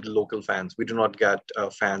products with local fans. We do not get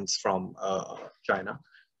fans from China.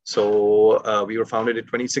 So we were founded in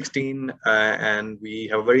 2016, and we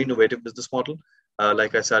have a very innovative business model.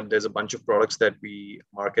 Like I said, there's a bunch of products that we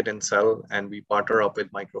market and sell, and we partner up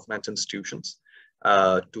with microfinance institutions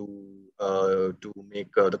to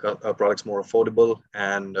make the products more affordable.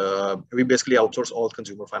 And we basically outsource all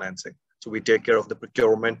consumer financing. So we take care of the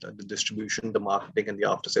procurement, the distribution, the marketing, and the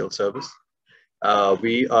after-sales service.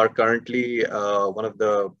 We are currently one of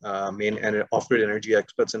the main off-grid energy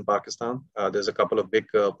experts in Pakistan. There's a couple of big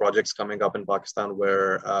projects coming up in Pakistan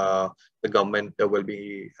where the government will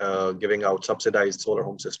be giving out subsidized solar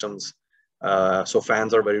home systems. So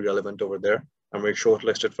fans are very relevant over there. I'm very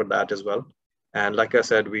shortlisted for that as well. And like I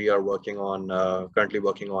said, we are currently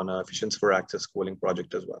working on a efficiency for access cooling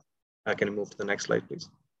project as well. Can you move to the next slide, please?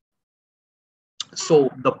 So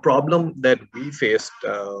the problem that we faced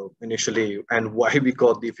initially, and why we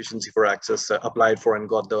got the efficiency for access applied for and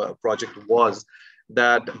got the project, was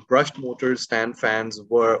that brushed motors, stand fans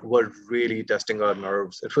were really testing our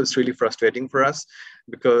nerves. It was really frustrating for us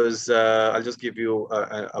because I'll just give you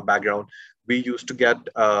a background. We used to get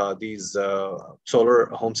these solar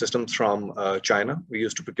home systems from China. We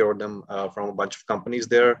used to procure them from a bunch of companies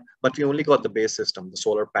there, but we only got the base system, the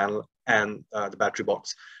solar panel and the battery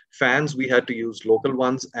box. Fans, we had to use local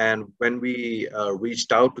ones. And when we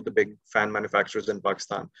reached out to the big fan manufacturers in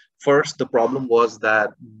Pakistan, first, the problem was that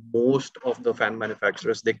most of the fan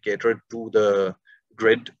manufacturers, they catered to the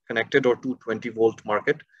grid connected or 220-volt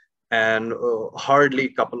market. And hardly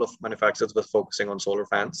a couple of manufacturers were focusing on solar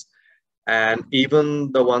fans. And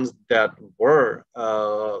even the ones that were,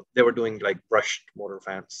 they were doing like brushed motor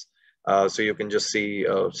fans. So you can just see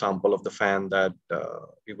a sample of the fan that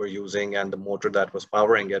we were using and the motor that was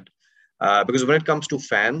powering it. Because when it comes to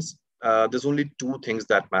fans, there's only two things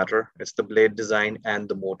that matter. It's the blade design and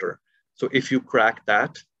the motor. So if you crack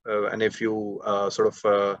that, and if you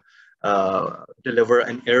deliver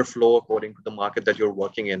an airflow according to the market that you're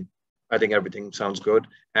working in, I think everything sounds good.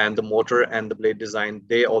 And the motor and the blade design,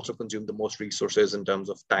 they also consume the most resources in terms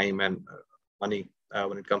of time and money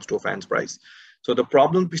when it comes to a fan's price. So the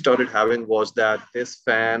problem we started having was that this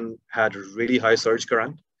fan had really high surge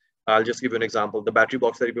current. I'll just give you an example. The battery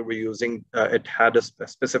box that we were using, it had a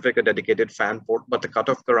specific, dedicated fan port, but the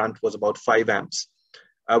cutoff current was about 5 amps,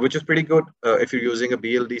 which is pretty good if you're using a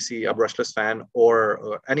BLDC, a brushless fan,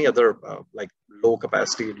 or any other like low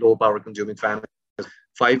capacity, low power consuming fan.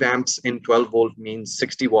 5 amps in 12 volt means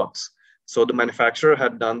 60 watts. So the manufacturer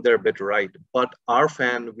had done their bit right, but our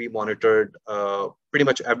fan, we monitored pretty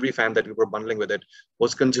much every fan that we were bundling with it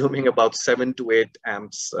was consuming about 7 to 8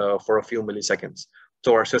 amps for a few milliseconds.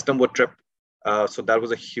 So our system would trip. So that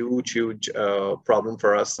was a huge problem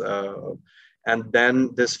for us. And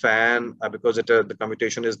then this fan, because the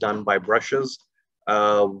commutation is done by brushes,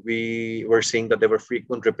 we were seeing that there were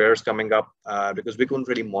frequent repairs coming up because we couldn't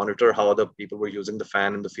really monitor how other people were using the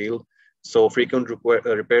fan in the field. So frequent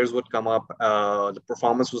repairs would come up. The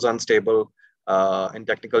performance was unstable. In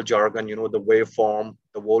technical jargon, the waveform,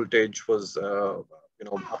 the voltage was,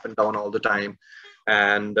 up and down all the time.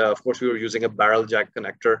 And of course, we were using a barrel jack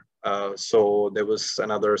connector. So there was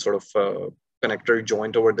another sort of connector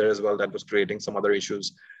joint over there as well that was creating some other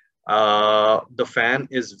issues. The fan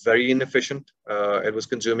is very inefficient. It was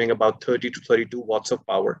consuming about 30 to 32 watts of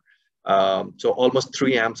power. So almost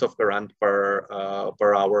 3 amps of current per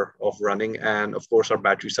hour of running. And of course, our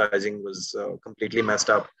battery sizing was completely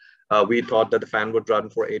messed up. We thought that the fan would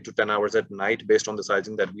run for 8 to 10 hours at night based on the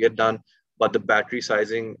sizing that we had done. But the battery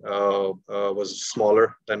sizing was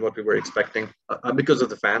smaller than what we were expecting because of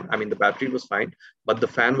the fan. I mean, the battery was fine, but the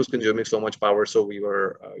fan was consuming so much power. So we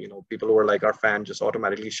were, people were like, our fan just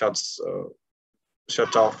automatically shuts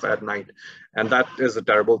off at night. And that is a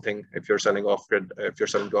terrible thing if you're selling off-grid, if you're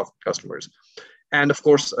selling to off customers. And of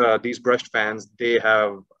course, these brushed fans, they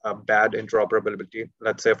have a bad interoperability.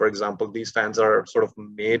 Let's say, for example, these fans are sort of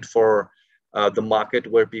made for the market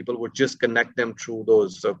where people would just connect them through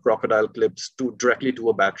those crocodile clips directly to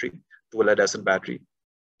a battery, to a lead acid battery.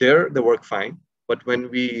 There, they work fine. But when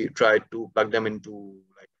we tried to plug them into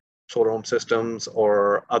like solar home systems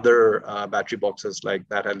or other battery boxes like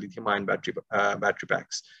that had lithium-ion battery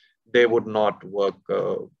packs, they would not work.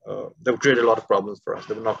 They would create a lot of problems for us.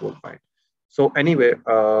 They would not work fine. So anyway,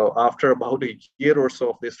 after about a year or so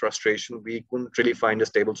of this frustration, we couldn't really find a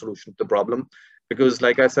stable solution to the problem because,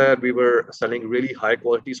 like I said, we were selling really high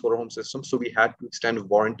quality solar home systems. So we had to extend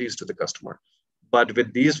warranties to the customer. But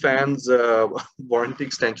with these fans, warranty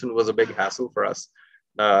extension was a big hassle for us.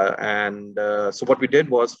 So what we did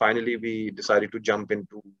was finally we decided to jump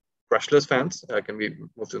into brushless fans. Can we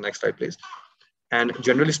move to the next slide, please? And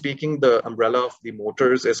generally speaking, the umbrella of the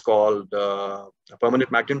motors is called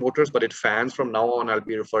permanent magnet motors, but it fans from now on, I'll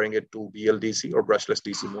be referring it to BLDC or brushless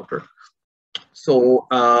DC motor. So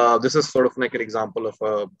this is sort of like an example of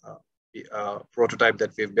a prototype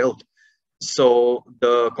that we've built. So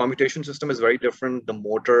the commutation system is very different. The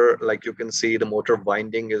motor, like you can see, the motor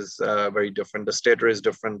winding is very different. The stator is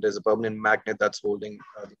different. There's a permanent magnet that's holding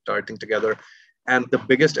the entire thing together. And the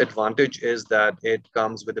biggest advantage is that it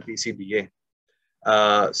comes with a PCBA.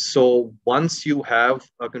 So once you have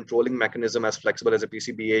a controlling mechanism as flexible as a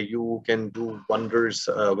PCBA, you can do wonders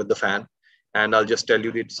with the fan. And I'll just tell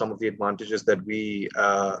you some of the advantages that we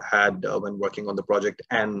had when working on the project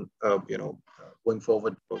and, going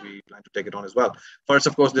forward, we plan to take it on as well. First,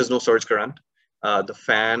 of course, there's no surge current. The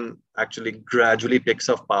fan actually gradually picks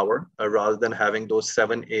up power rather than having those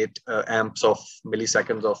 7-8 amps of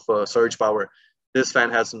milliseconds of surge power. This fan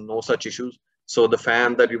has no such issues. So the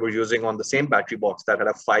fan that we were using on the same battery box that had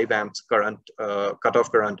a 5 amps current,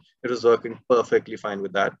 cutoff current, it was working perfectly fine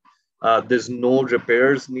with that. There's no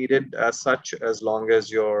repairs needed as such, as long as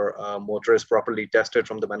your motor is properly tested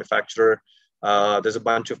from the manufacturer. There's a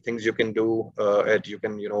bunch of things you can do. You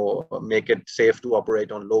can, make it safe to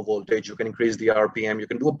operate on low voltage. You can increase the RPM. You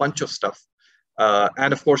can do a bunch of stuff.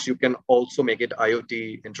 And of course, you can also make it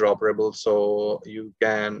IoT interoperable. So you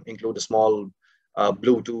can include a small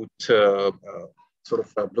Bluetooth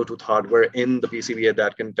Bluetooth hardware in the PCBA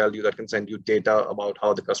that can send you data about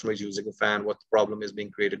how the customer is using the fan, what the problem is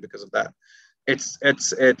being created because of that. It's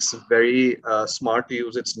very smart to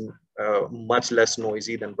use. It's much less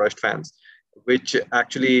noisy than brushed fans, which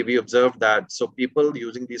actually we observed that. So people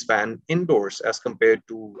using these fans indoors as compared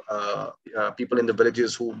to people in the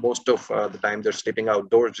villages who most of the time they're sleeping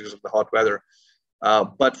outdoors because of the hot weather.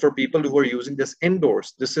 But for people who are using this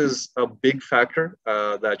indoors, this is a big factor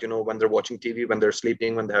that, when they're watching TV, when they're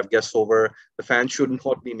sleeping, when they have guests over, the fan should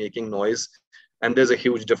not be making noise. And there's a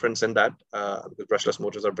huge difference in that because brushless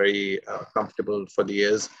motors are very comfortable for the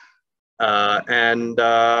ears. Then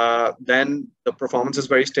the performance is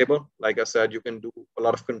very stable. Like I said, you can do a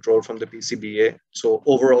lot of control from the PCBA. So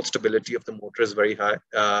overall stability of the motor is very high.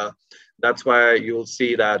 That's why you'll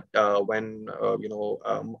see that when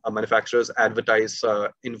manufacturers advertise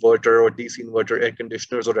inverter or DC inverter air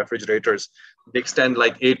conditioners or refrigerators, they extend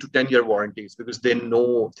like 8 to 10 year warranties because they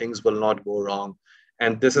know things will not go wrong.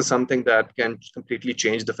 And this is something that can completely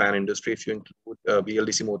change the fan industry. If you include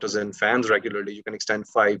BLDC motors in fans regularly, you can extend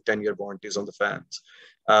 5-10 year warranties on the fans.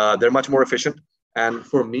 They're much more efficient. And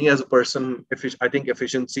for me as a person, I think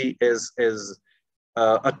efficiency is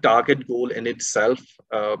a target goal in itself.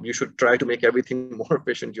 You should try to make everything more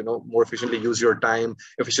efficient, more efficiently use your time,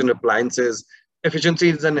 efficient appliances. Efficiency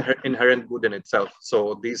is an inherent good in itself.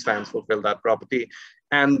 So these fans fulfill that property.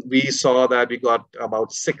 And we saw that we got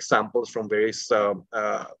about 6 samples from various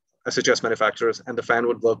SHS manufacturers, and the fan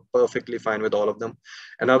would work perfectly fine with all of them.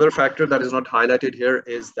 Another factor that is not highlighted here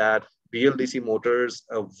is that BLDC motors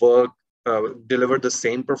deliver the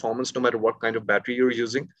same performance no matter what kind of battery you're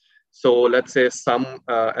using. So let's say some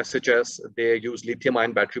SHS, they use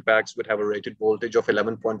lithium-ion battery packs would have a rated voltage of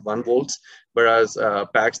 11.1 volts, whereas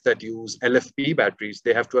packs that use LFP batteries,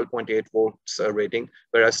 they have 12.8 volts rating,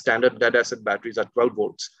 whereas standard lead-acid batteries are 12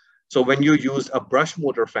 volts. So when you use a brush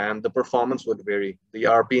motor fan, the performance would vary. The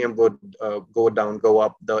RPM would go down, go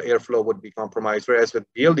up, the airflow would be compromised, whereas with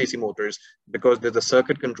BLDC motors, because there's a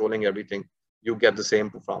circuit controlling everything, you get the same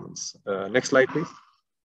performance. Next slide, please.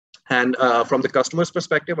 And from the customer's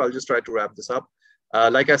perspective, I'll just try to wrap this up.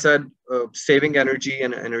 Like I said, saving energy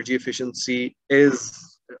and energy efficiency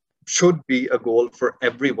should be a goal for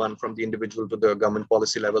everyone from the individual to the government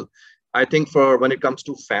policy level. I think when it comes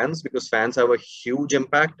to fans, because fans have a huge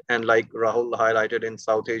impact, and like Rahul highlighted in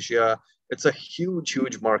South Asia, it's a huge,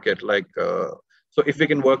 huge market. So if we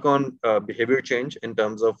can work on behavior change in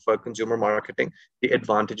terms of consumer marketing, the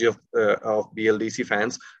advantage of BLDC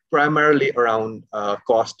fans, primarily around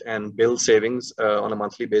cost and bill savings on a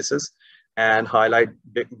monthly basis. and highlight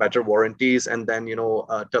better warranties, and then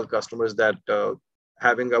tell customers that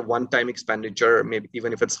having a one-time expenditure, maybe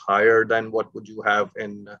even if it's higher than what would you have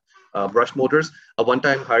in brush motors, a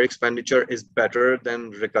one-time higher expenditure is better than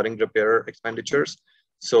recurring repair expenditures.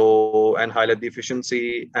 So, and highlight the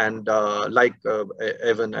efficiency, and like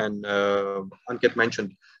Evan and Ankit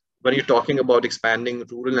mentioned, when you're talking about expanding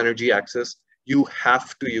rural energy access, you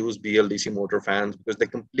have to use BLDC motor fans because they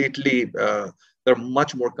completely, they're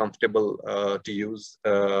much more comfortable to use.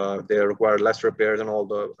 They require less repairs and all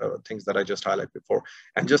the things that I just highlighted before.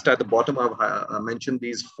 And just at the bottom, I've mentioned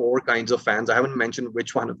these 4 kinds of fans. I haven't mentioned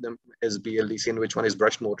which one of them is BLDC and which one is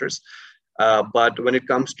brush motors. But when it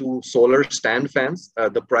comes to solar stand fans,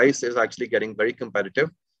 the price is actually getting very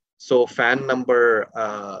competitive. So fan number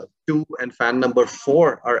 2 and fan number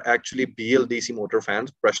 4 are actually BLDC motor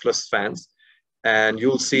fans, brushless fans. And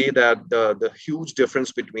you'll see that the huge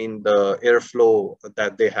difference between the airflow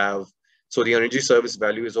that they have. So the energy service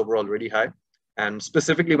value is overall really high. And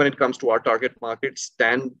specifically when it comes to our target market,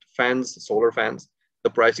 stand fans, solar fans, the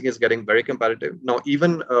pricing is getting very competitive. Now,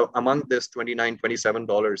 even among this $29,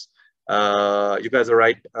 $27, you guys are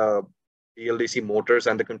right, BLDC motors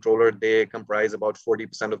and the controller, they comprise about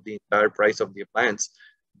 40% of the entire price of the appliance,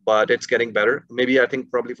 but it's getting better. Maybe I think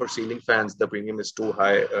probably for ceiling fans, the premium is too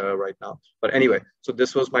high right now. But anyway, so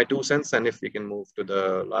this was my 2 cents. And if we can move to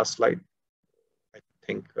the last slide, I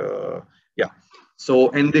think, yeah. So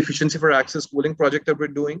in the efficiency for access cooling project that we're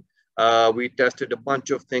doing, we tested a bunch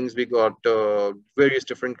of things. We got various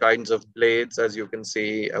different kinds of blades, as you can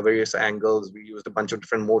see, various angles. We used a bunch of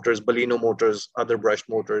different motors, Baleno motors, other brush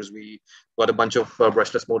motors. We got a bunch of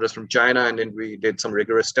brushless motors from China, and then we did some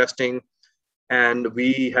rigorous testing. And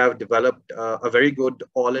we have developed a very good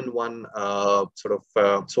all-in-one sort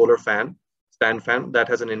of solar fan, stand fan that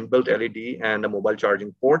has an inbuilt LED and a mobile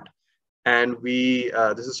charging port. And we,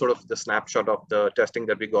 this is sort of the snapshot of the testing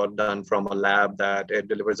that we got done from a lab that it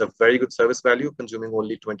delivers a very good service value, consuming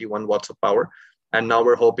only 21 watts of power. And now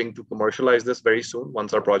we're hoping to commercialize this very soon,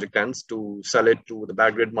 once our project ends, to sell it to the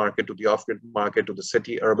back-grid market, to the off-grid market, to the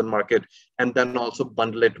city, urban market, and then also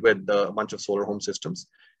bundle it with a bunch of solar home systems.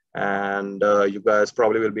 And you guys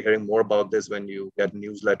probably will be hearing more about this when you get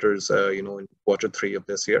newsletters, in Q3 of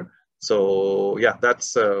this year. So yeah,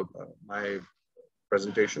 that's my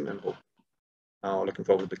presentation, and now looking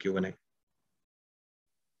forward to the Q&A.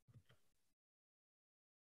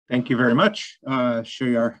 Thank you very much,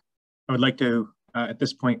 Shayar. I would like to, at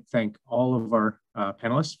this point, thank all of our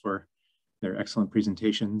panelists for their excellent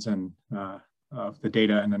presentations and of the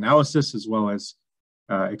data and analysis, as well as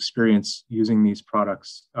experience using these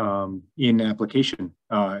products in application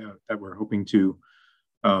that we're hoping to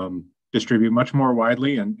distribute much more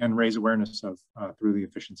widely and raise awareness of through the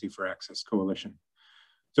Efficiency for Access Coalition.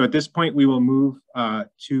 So at this point, we will move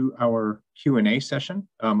to our Q&A session.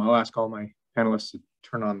 I'll ask all my panelists to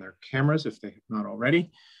turn on their cameras if they have not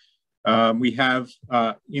already. We have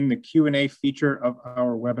in the Q&A feature of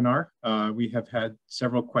our webinar, we have had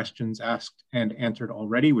several questions asked and answered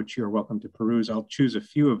already, which you're welcome to peruse. I'll choose a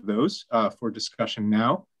few of those for discussion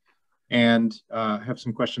now, and have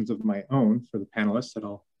some questions of my own for the panelists that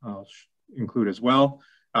I'll include as well.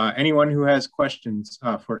 Anyone who has questions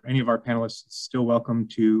for any of our panelists is still welcome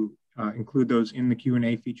to include those in the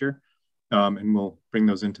Q&A feature, and we'll bring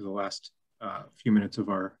those into the last few minutes of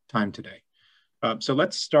our time today. So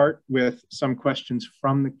let's start with some questions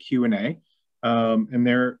from the Q&A, and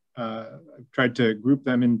I've tried to group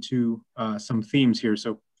them into some themes here.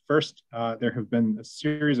 So first, there have been a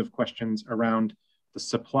series of questions around the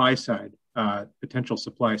supply side, potential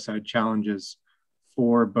supply side challenges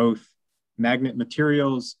for both magnet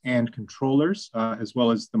materials and controllers, as well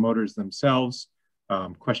as the motors themselves,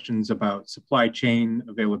 questions about supply chain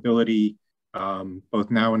availability, both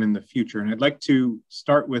now and in the future. And I'd like to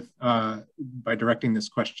start with, by directing this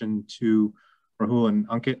question to Rahul and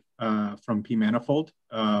Ankit from P Manifold.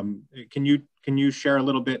 Can you share a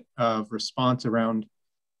little bit of response around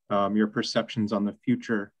your perceptions on the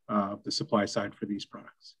future of the supply side for these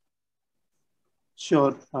products?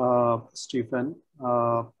 Sure, Stephen.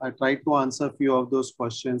 I tried to answer a few of those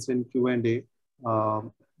questions in Q&A.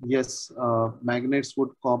 Yes, magnets would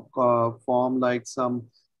form like some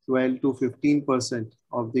 12 to 15%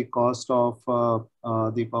 of the cost of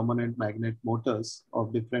the permanent magnet motors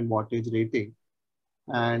of different wattage rating.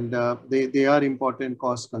 And they are important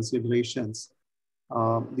cost considerations.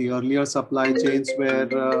 The earlier supply chains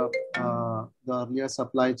were yes,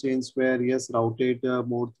 routed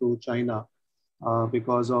more through China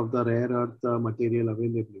because of the rare earth material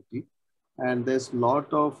availability. And there's a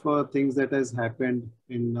lot of things that has happened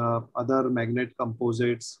in other magnet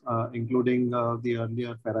composites, including the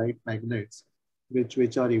earlier ferrite magnets,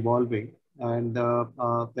 which are evolving. And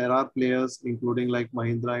there are players, including like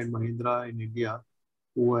Mahindra and Mahindra in India,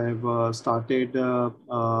 who have started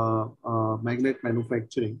magnet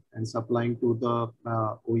manufacturing and supplying to the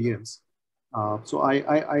OEMs. So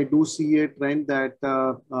I do see a trend that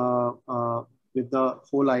with the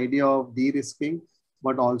whole idea of de-risking,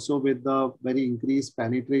 but also with the very increased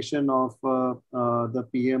penetration of the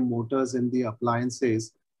PM motors in the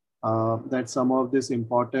appliances, that some of these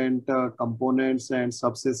important components and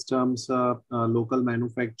subsystems, local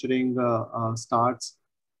manufacturing starts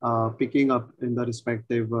picking up in the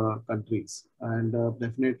respective countries. And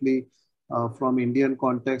definitely from Indian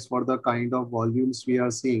context, for the kind of volumes we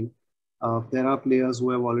are seeing, there are players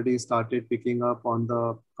who have already started picking up on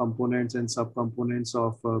the components and subcomponents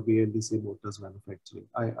of BLDC motors manufacturing.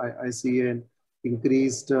 I see an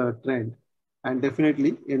increased trend. And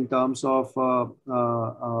definitely in terms of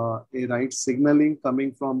a right signaling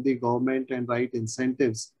coming from the government and right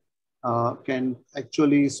incentives can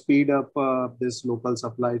actually speed up this local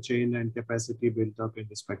supply chain and capacity built up in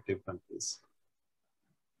respective countries.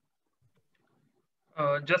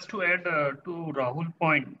 Just to add to Rahul's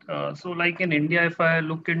point, so like in India, if I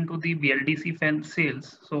look into the BLDC fan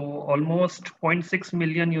sales, so almost 0.6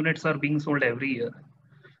 million units are being sold every year.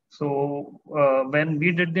 So when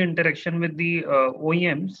we did the interaction with the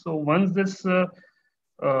OEMs, so once this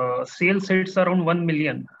sales hits around 1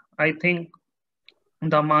 million, I think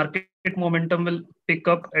the market momentum will pick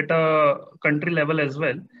up at a country level as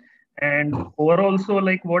well. And overall, so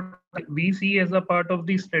like what we see as a part of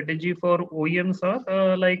the strategy for OEMs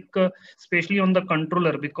are especially on the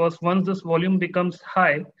controller, because once this volume becomes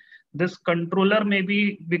high, this controller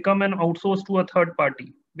maybe become an outsource to a third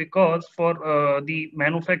party, because for the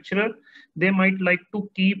manufacturer, they might like to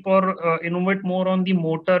keep or innovate more on the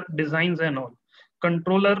motor designs and all.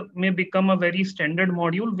 Controller may become a very standard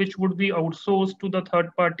module, which would be outsourced to the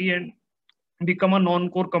third party and become a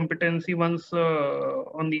non-core competency once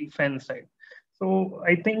on the fan side. So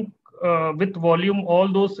I think with volume, all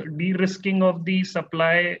those de-risking of the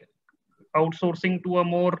supply, outsourcing to a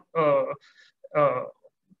more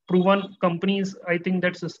proven companies, I think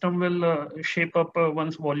that system will shape up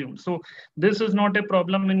once volume. So this is not a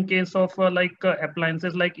problem in case of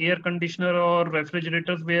appliances like air conditioner or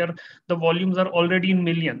refrigerators, where the volumes are already in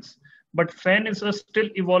millions. But fan is still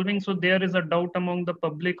evolving, so there is a doubt among the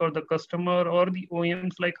public or the customer or the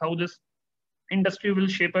OEMs, like how this industry will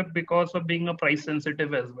shape up because of being a price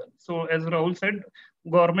sensitive as well. So as Rahul said,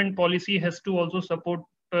 government policy has to also support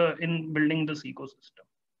in building this ecosystem.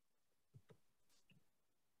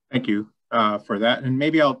 Thank you for that. And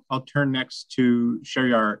maybe I'll turn next to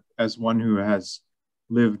Sharyar as one who has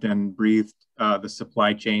lived and breathed the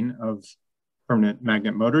supply chain of permanent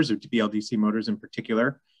magnet motors, or BLDC motors in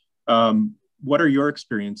particular. What are your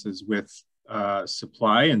experiences with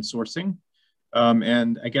supply and sourcing?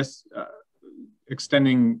 And I guess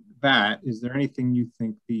extending that, is there anything you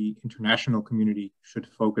think the international community should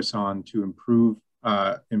focus on to improve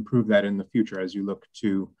that in the future as you look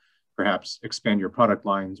to perhaps expand your product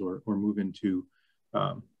lines or move into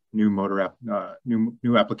new motor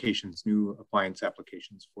new applications, new appliance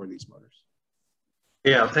applications for these motors?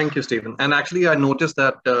 Yeah, thank you, Stephen. And actually, I noticed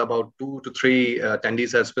that about 2 to 3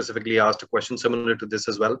 attendees have specifically asked a question similar to this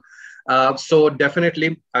as well. So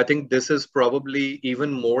definitely, I think this is probably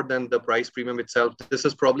even more than the price premium itself. This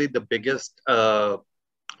is probably the biggest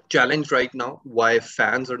challenge right now, why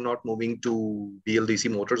fans are not moving to BLDC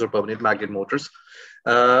motors or permanent magnet motors.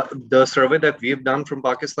 The survey that we've done from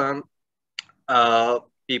Pakistan,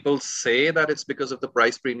 people say that it's because of the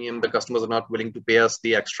price premium. The customers are not willing to pay us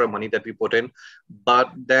the extra money that we put in. But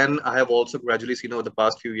then I have also gradually seen over the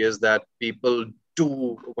past few years that people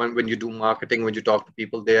do, when you do marketing, when you talk to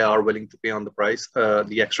people, they are willing to pay on the price,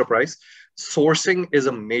 the extra price. Sourcing is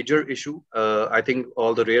a major issue. I think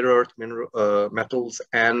all the rare earth metals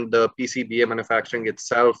and the PCBA manufacturing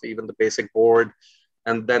itself, even the basic board,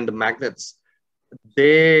 and then the magnets,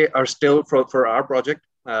 they are still for our project.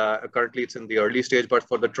 Currently it's in the early stage, but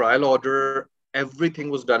for the trial order, everything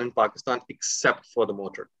was done in Pakistan except for the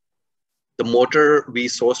motor. The motor we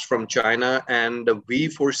sourced from China, and we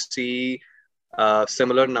foresee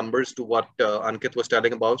similar numbers to what Ankit was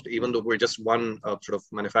telling about. Even though we're just one sort of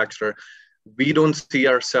manufacturer, we don't see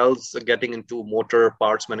ourselves getting into motor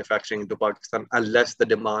parts manufacturing into Pakistan unless the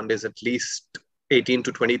demand is at least 18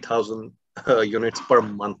 to 20,000 units per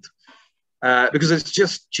month. Because it's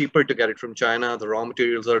just cheaper to get it from China. The raw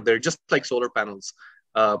materials are there, just like solar panels.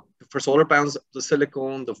 For solar panels, the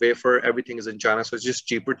silicone, the wafer, everything is in China. So it's just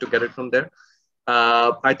cheaper to get it from there.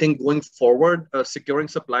 I think going forward, securing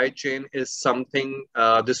supply chain is something,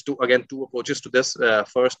 there's two approaches to this.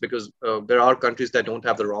 First, because there are countries that don't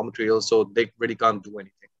have the raw materials, so they really can't do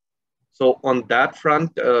anything. So on that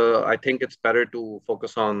front, I think it's better to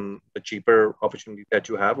focus on the cheaper opportunity that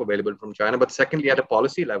you have available from China. But secondly, at a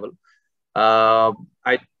policy level,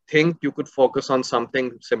 I think you could focus on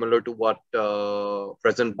something similar to what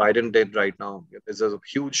President Biden did right now. There's a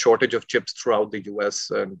huge shortage of chips throughout the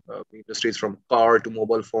US, and industries from car to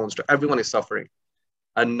mobile phones to everyone is suffering.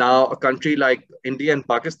 And now a country like India and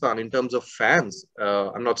Pakistan, in terms of fans,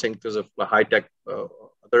 I'm not saying because of high-tech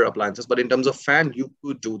other appliances, but in terms of fan, you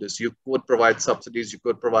could do this. You could provide subsidies. You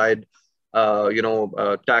could provide,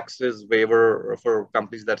 taxes, waiver for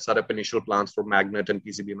companies that set up initial plants for magnet and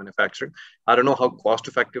PCB manufacturing. I don't know how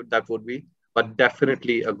cost-effective that would be, but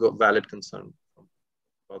definitely a good, valid concern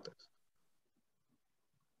about this.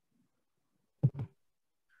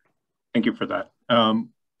 Thank you for that.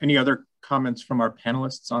 Any other comments from our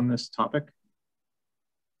panelists on this topic?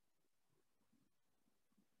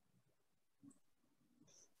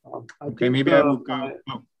 Okay, maybe I will go.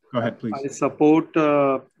 Go ahead, please. I support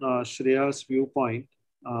Shreya's viewpoint.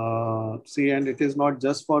 See, and it is not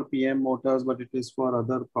just for PM Motors, but it is for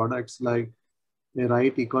other products, like the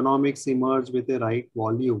right economics emerge with the right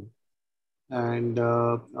volume. And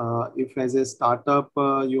if as a startup,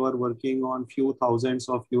 you are working on few thousands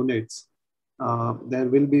of units, there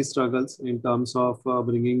will be struggles in terms of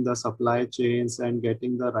bringing the supply chains and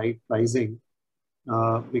getting the right pricing,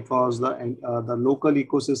 because the local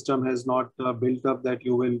ecosystem has not built up that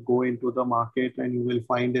you will go into the market and you will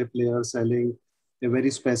find a player selling a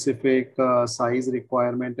very specific size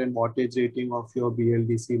requirement and wattage rating of your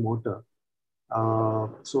BLDC motor.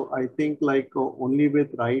 So I think like only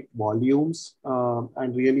with right volumes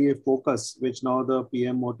and really a focus, which now the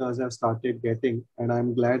PM Motors have started getting, and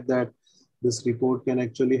I'm glad that this report can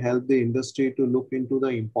actually help the industry to look into the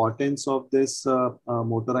importance of this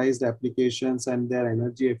motorized applications and their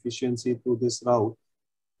energy efficiency through this route,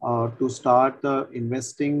 to start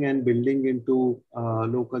investing and building into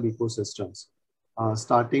local ecosystems.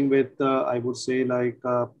 Starting with, I would say, like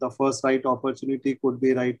the first right opportunity could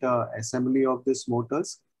be right assembly of these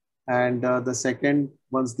motors. And the second,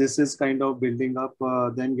 once this is kind of building up,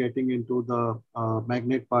 then getting into the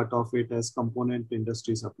magnet part of it as component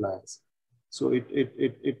industry suppliers. So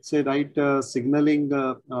it's a right signaling,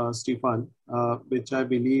 Stefan, which I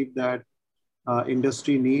believe that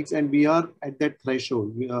industry needs. And we are at that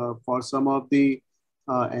threshold for some of the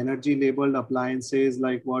energy labeled appliances,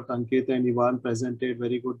 like what Ankit and Ivan presented,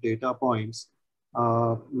 very good data points.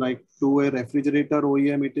 Like to a refrigerator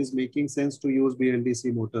OEM, it is making sense to use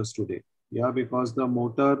BLDC motors today. Yeah, because the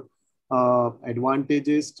motor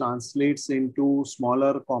advantages translates into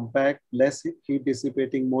smaller, compact, less heat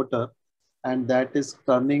dissipating motor. And that is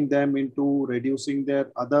turning them into reducing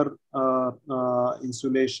their other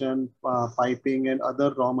insulation, piping, and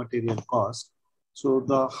other raw material costs. So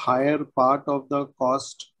the higher part of the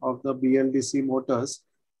cost of the BLDC motors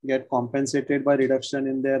get compensated by reduction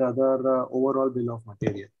in their other overall bill of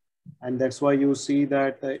material. And that's why you see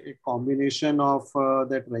that a combination of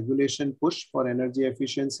that regulation push for energy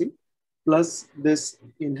efficiency, plus this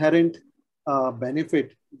inherent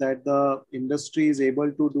benefit that the industry is able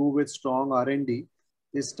to do with strong R&D,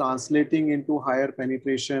 is translating into higher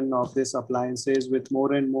penetration of these appliances with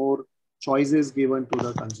more and more choices given to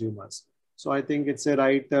the consumers. So I think it's a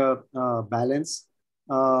right balance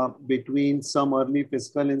between some early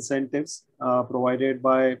fiscal incentives provided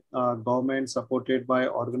by government, supported by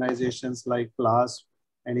organizations like CLASP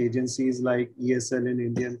and agencies like ESL in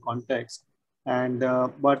Indian context. And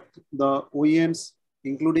but the OEMs,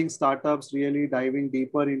 including startups, really diving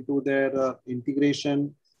deeper into their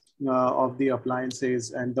integration of the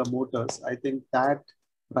appliances and the motors. I think that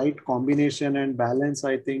right combination and balance,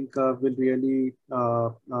 I think, will really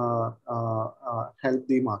help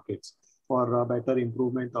the markets for a better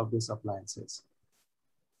improvement of these appliances.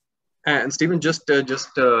 And Stephen, just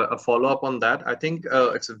a follow-up on that. I think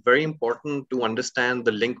it's very important to understand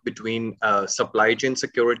the link between supply chain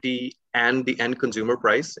security and the end consumer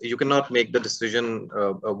price. You cannot make the decision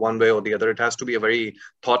one way or the other. It has to be a very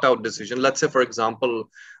thought-out decision. Let's say, for example,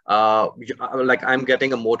 like I'm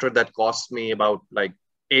getting a motor that costs me about like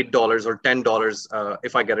 $8 or $10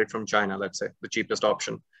 if I get it from China, let's say, the cheapest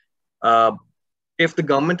option. If the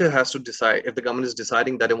government has to decide, if the government is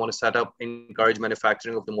deciding that they want to set up, encourage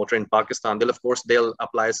manufacturing of the motor in Pakistan, they'll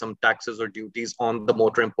apply some taxes or duties on the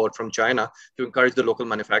motor import from China to encourage the local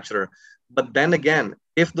manufacturer. But then again,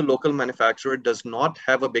 if the local manufacturer does not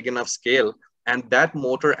have a big enough scale and that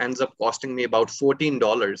motor ends up costing me about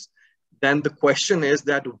 $14, then the question is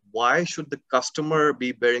that why should the customer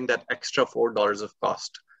be bearing that extra $4 of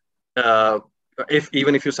cost?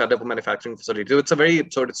 Even if you set up a manufacturing facility, so it's a very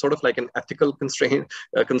sort of like an ethical constraint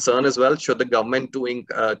concern as well. Should the government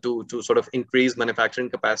to sort of increase manufacturing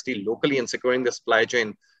capacity locally and securing the supply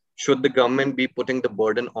chain, should the government be putting the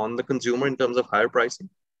burden on the consumer in terms of higher pricing?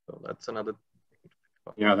 So that's another.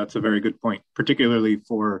 Yeah, that's a very good point, particularly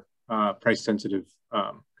for price sensitive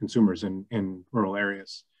consumers in rural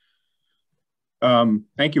areas.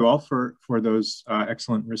 Thank you all for those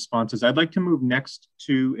excellent responses. I'd like to move next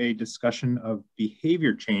to a discussion of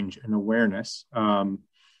behavior change and awareness.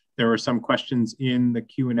 There were some questions in the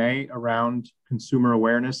Q&A around consumer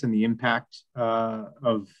awareness and the impact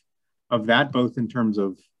of that, both in terms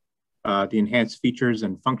of the enhanced features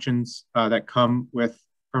and functions that come with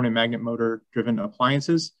permanent magnet motor driven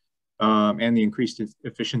appliances, and the increased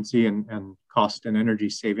efficiency and cost and energy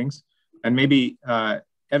savings. And maybe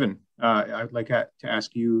Evan, I'd like to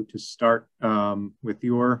ask you to start with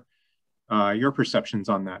your perceptions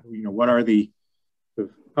on that. You know, what are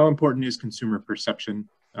how important is consumer perception?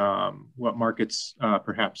 What markets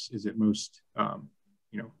perhaps is it most,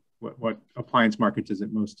 you know, what appliance markets is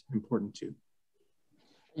it most important to?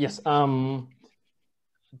 Yes,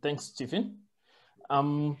 thanks, Stephen.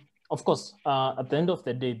 Of course, at the end of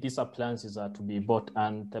the day, these appliances are to be bought,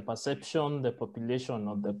 and the perception the population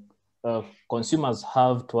or the consumers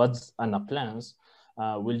have towards an appliance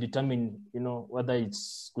will determine, you know, whether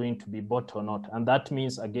it's going to be bought or not. And that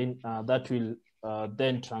means, again, that will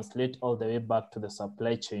then translate all the way back to the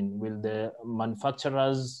supply chain. Will the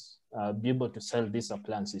manufacturers be able to sell these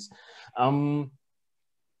appliances?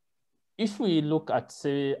 If we look at,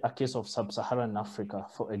 say, a case of sub-Saharan Africa,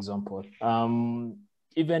 for example,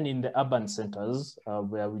 even in the urban centers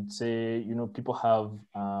where we'd say, you know, people have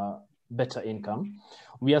better income,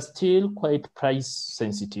 we are still quite price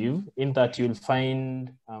sensitive in that you'll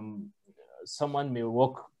find someone may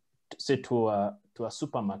walk, say, to a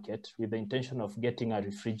supermarket with the intention of getting a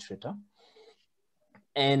refrigerator.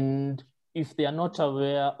 And if they are not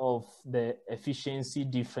aware of the efficiency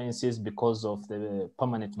differences because of the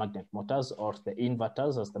permanent magnet motors or the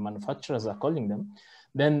inverters, as the manufacturers are calling them,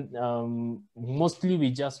 then mostly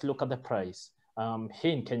we just look at the price.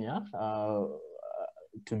 Here in Kenya,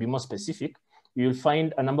 to be more specific, you'll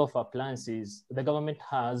find a number of appliances the government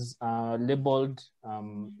has labeled,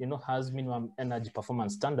 you know, has minimum energy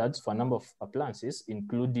performance standards for a number of appliances,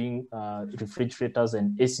 including refrigerators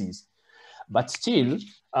and ACs. But still,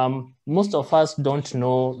 most of us don't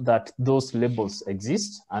know that those labels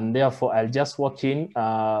exist. And therefore, I'll just walk in,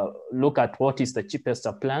 look at what is the cheapest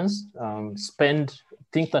appliance,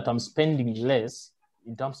 think that I'm spending less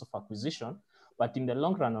in terms of acquisition, but in the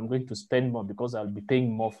long run, I'm going to spend more because I'll be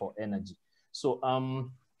paying more for energy. So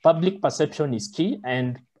public perception is key.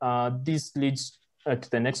 And this leads to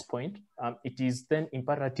the next point. It is then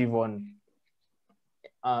imperative on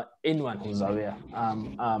anyone who's aware,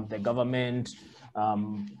 the government,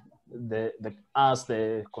 us,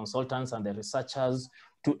 the consultants and the researchers,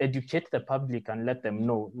 to educate the public and let them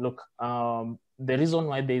know, look, the reason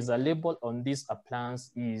why there is a label on this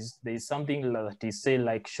appliance is there is something that is, say,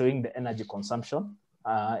 like showing the energy consumption,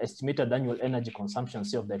 estimated annual energy consumption,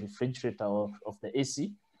 say, of the refrigerator or of the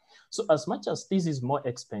AC. So as much as this is more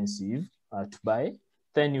expensive to buy,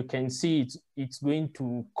 then you can see it's going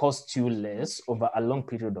to cost you less over a long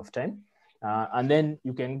period of time. And then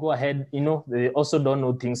you can go ahead, you know, they also don't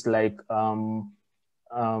know things like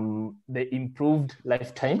the improved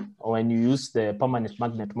lifetime when you use the permanent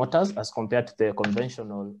magnet motors as compared to the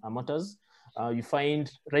conventional motors. You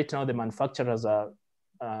find right now the manufacturers are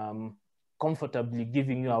comfortably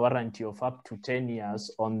giving you a warranty of up to 10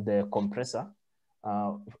 years on the compressor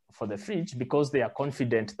for the fridge, because they are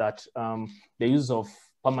confident that the use of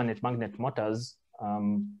permanent magnet motors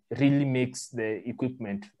really makes the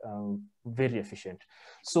equipment very efficient.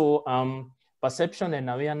 So perception and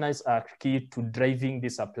awareness are key to driving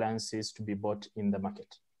these appliances to be bought in the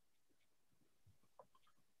market.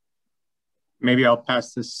 Maybe I'll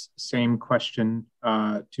pass this same question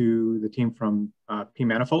to the team from P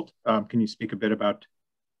Manifold. Can you speak a bit about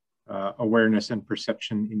awareness and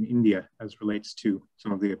perception in India as relates to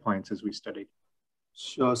some of the appliances we studied?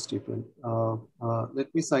 Sure, Stephen.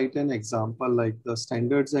 Let me cite an example. Like the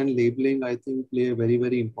standards and labeling, I think, play a very,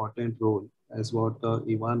 very important role, as what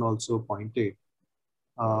Ivan also pointed.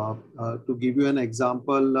 To give you an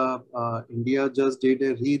example, India just did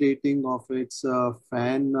a re-rating of its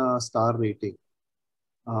fan star rating.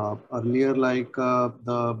 Earlier, like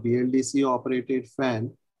the BLDC operated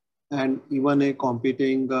fan, and even a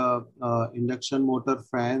competing induction motor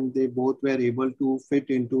fan, they both were able to fit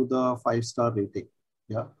into the 5-star rating.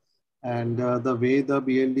 Yeah. And the way the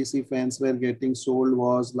BLDC fans were getting sold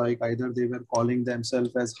was like either they were calling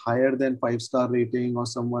themselves as higher than 5-star rating, or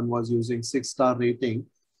someone was using 6-star rating.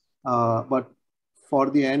 But for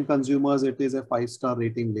the end consumers, it is a 5-star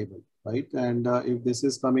rating label, right? And if this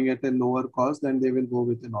is coming at a lower cost, then they will go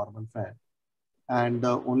with a normal fan. And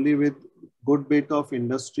only with good bit of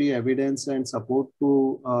industry evidence and support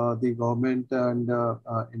to the government and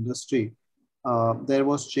industry, there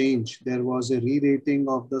was change. There was a re-rating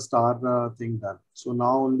of the star thing done. So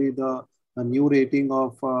now only the new rating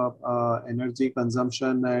of energy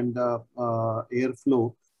consumption and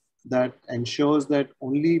airflow that ensures that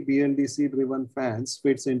only BLDC driven fans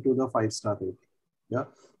fits into the 5-star rating. Yeah.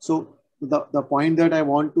 So the point that I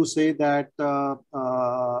want to say that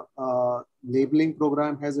labeling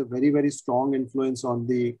program has a very, very strong influence on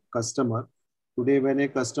the customer. Today, when a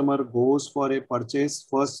customer goes for a purchase,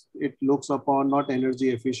 first it looks upon not energy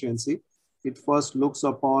efficiency, it first looks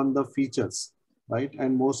upon the features, right?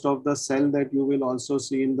 And most of the sell that you will also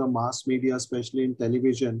see in the mass media, especially in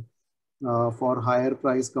television, for higher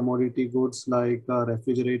price commodity goods like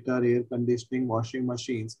refrigerator, air conditioning, washing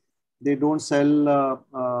machines, they don't sell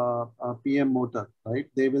a PM motor, right?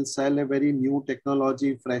 They will sell a very new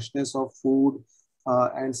technology, freshness of food,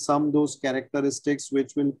 and some those characteristics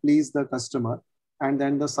which will please the customer. And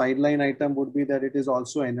then the sideline item would be that it is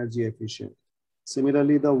also energy efficient.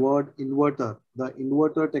 Similarly, the word inverter, the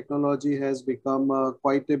inverter technology has become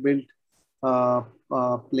quite a bit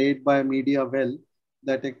played by media well,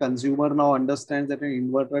 that a consumer now understands that an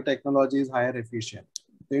inverter technology is higher efficient.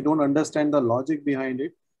 They don't understand the logic behind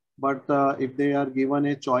it, but if they are given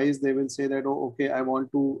a choice, they will say that, oh, okay, I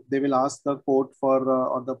want to, they will ask the quote for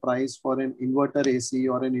or the price for an inverter AC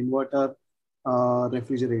or an inverter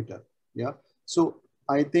refrigerator. Yeah. So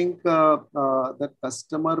I think the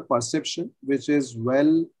customer perception, which is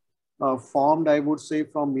well formed, I would say,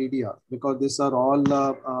 from media, because these are all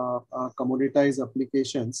commoditized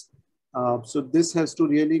applications. So this has to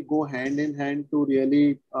really go hand in hand to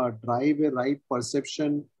really drive a right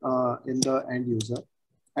perception in the end user.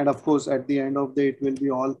 And of course, at the end of the day, it will be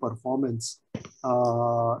all performance.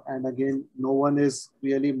 And again, no one is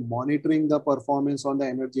really monitoring the performance on the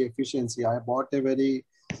energy efficiency. I bought a very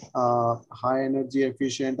high energy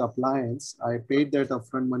efficient appliance. I paid that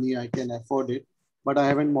upfront money, I can afford it, but I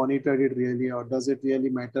haven't monitored it really, or does it really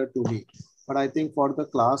matter to me? But I think for the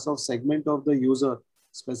class of segment of the user,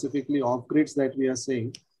 specifically off-grids that we are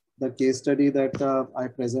saying, the case study that I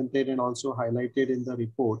presented and also highlighted in the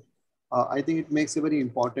report, I think it makes a very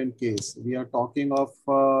important case. We are talking of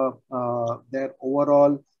their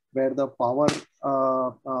overall, where the power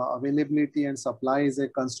availability and supply is a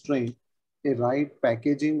constraint, a right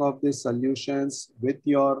packaging of these solutions with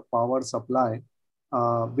your power supply,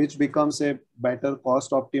 which becomes a better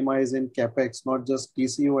cost optimized in CapEx, not just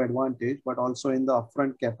TCO advantage, but also in the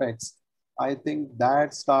upfront CapEx. I think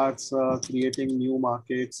that starts creating new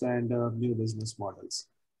markets and new business models.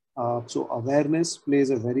 So awareness plays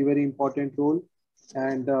a very, very important role.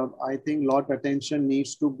 And I think a lot of attention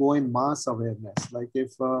needs to go in mass awareness. Like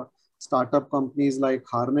if startup companies like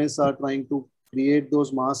Harness are trying to create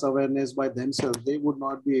those mass awareness by themselves, they would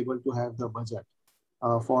not be able to have the budget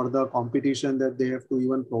for the competition that they have to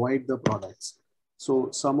even provide the products. So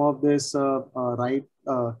some of this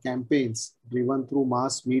campaigns driven through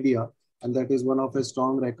mass media, and that is one of a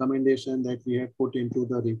strong recommendation that we have put into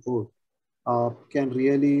the report, can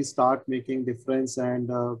really start making difference and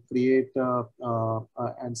create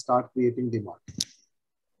and start creating demand.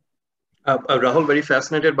 Rahul, very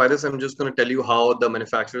fascinated by this. I'm just going to tell you how the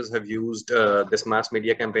manufacturers have used this mass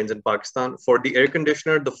media campaigns in Pakistan. For the air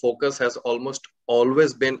conditioner, the focus has almost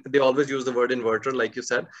always been, they always use the word inverter, like you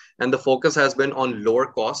said, and the focus has been on lower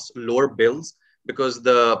costs, lower bills, because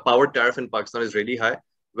the power tariff in Pakistan is really high.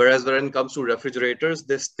 Whereas when it comes to refrigerators,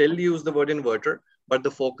 they still use the word inverter, but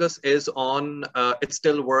the focus is on, it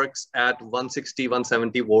still works at 160,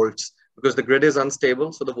 170 volts, because the grid is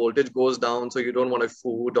unstable. So the voltage goes down. So you don't want a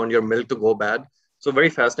food on your milk to go bad. So very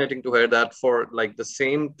fascinating to hear that for like the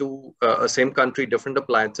same same country, different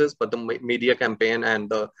appliances, but the media campaign and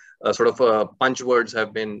the sort of punch words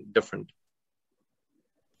have been different.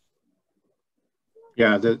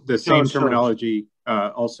 Yeah, the same terminology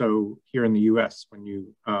also here in the U.S. when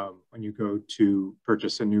you go to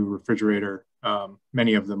purchase a new refrigerator,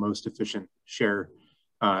 many of the most efficient share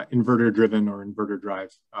inverter driven or inverter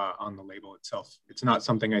drive on the label itself. It's not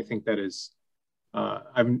something I think that is,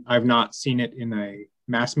 I've not seen it in a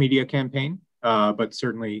mass media campaign, but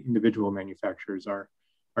certainly individual manufacturers are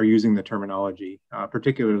are using the terminology,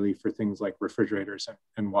 particularly for things like refrigerators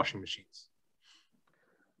and washing machines.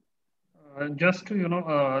 Just to,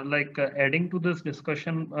 adding to this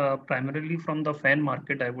discussion, primarily from the fan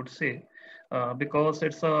market, I would say, because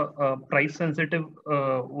it's a price sensitive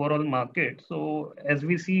overall market. So as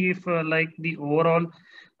we see, if like the overall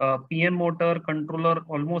PM motor controller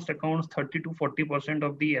almost accounts 30 to 40%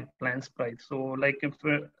 of the appliance price. So like if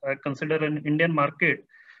I consider an Indian market,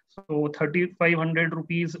 so 3,500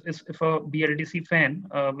 rupees is if a BLDC fan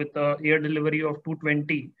with a air delivery of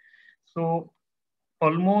 220. So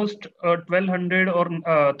almost 1,200 or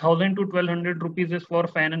 1,000 to 1,200 rupees is for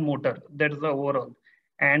fan and motor. That is the overall.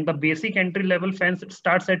 And the basic entry level fans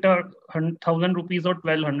starts at 1,000 rupees or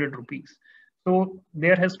 1,200 rupees. So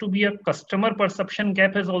there has to be a customer perception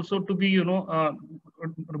gap has also to be,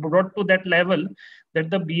 brought to that level that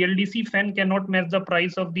the BLDC fan cannot match the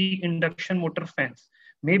price of the induction motor fans.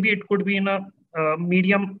 Maybe it could be in a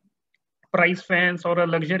medium price fans or a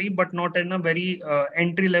luxury, but not in a very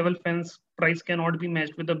entry level fans price cannot be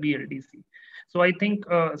matched with the BLDC. So I think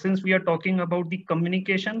since we are talking about the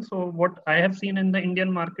communication, so what I have seen in the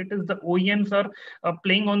Indian market is the OEMs are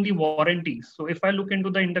playing on the warranties. So if I look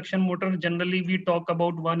into the induction motor, generally we talk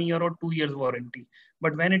about 1 year or 2 years warranty.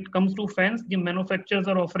 But when it comes to fans, the manufacturers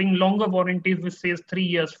are offering longer warranties, which says 3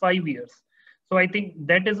 years, 5 years. So I think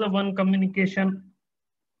that is the one communication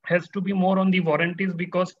has to be more on the warranties,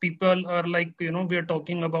 because people are like, we are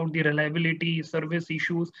talking about the reliability, service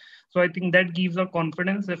issues. So I think that gives a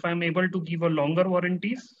confidence if I'm able to give a longer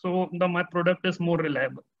warranties, so my product is more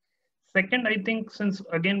reliable. Second, I think since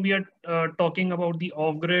again we are talking about the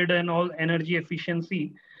off-grid and all energy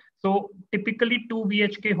efficiency, so typically 2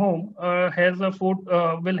 BHK home will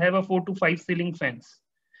have a 4 to 5 ceiling fans.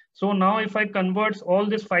 So now if I convert all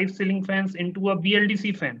these 5 ceiling fans into a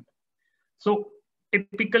BLDC fan, so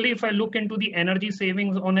typically, if I look into the energy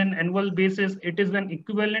savings on an annual basis, it is an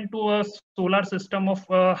equivalent to a solar system of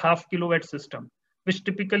a half kilowatt system, which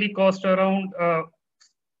typically cost around $600,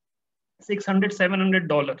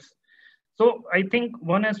 $700. So I think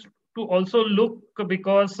one has to also look,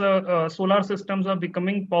 because solar systems are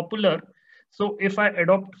becoming popular. So if I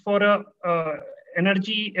adopt for a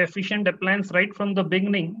energy efficient appliance right from the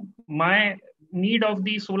beginning, my need of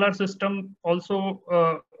the solar system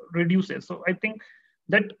also reduces. So I think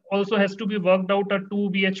that also has to be worked out, a 2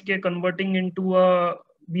 BHK converting into a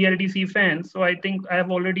BLDC fan. So I think I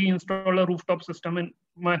have already installed a rooftop system in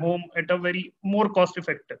my home at a very more cost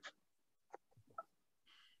effective.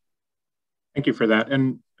 Thank you for that.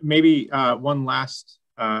 And maybe one last,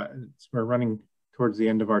 we're running towards the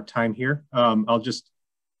end of our time here. I'll just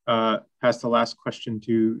pass the last question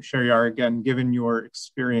to Sharyar again. Given your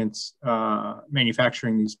experience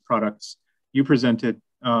manufacturing these products, you presented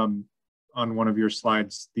on one of your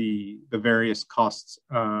slides the various costs,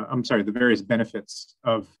 the various benefits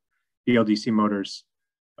of BLDC motors.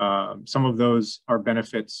 Some of those are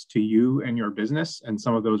benefits to you and your business, and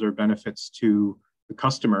some of those are benefits to the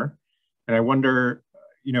customer. And I wonder,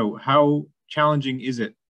 how challenging is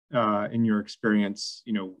it in your experience,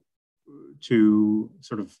 to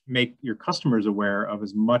sort of make your customers aware of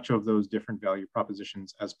as much of those different value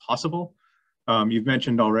propositions as possible? You've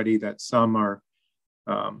mentioned already that some are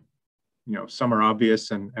some are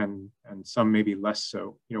obvious and some maybe less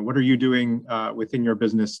so. What are you doing within your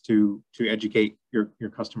business to educate your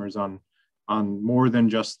customers on more than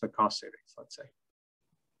just the cost savings, let's say?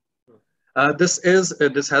 This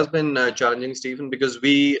has been challenging, Stephen, because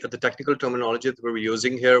the technical terminology that we're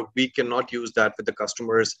using here, we cannot use that with the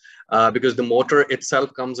customers because the motor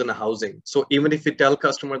itself comes in a housing. So even if we tell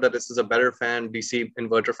customer that this is a better fan, DC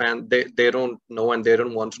inverter fan, they don't know and they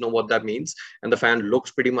don't want to know what that means. And the fan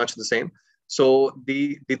looks pretty much the same. So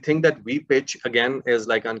the thing that we pitch again is,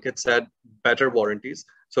 like Ankit said, better warranties.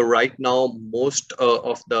 So right now, most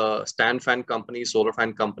of the stand fan companies, solar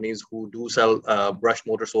fan companies who do sell brush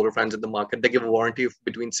motor solar fans in the market, they give a warranty of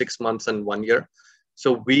between 6 months and 1 year.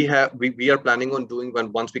 So we are planning on doing,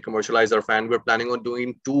 once we commercialize our fan, we're planning on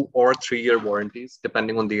doing 2 or 3 year warranties,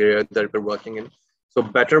 depending on the area that we're working in. So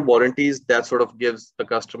better warranties, that sort of gives the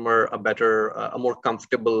customer a better, a more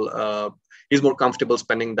comfortable, he's more comfortable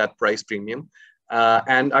spending that price premium.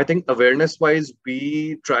 And I think awareness-wise,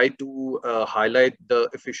 we try to highlight the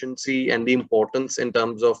efficiency and the importance in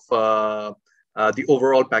terms of the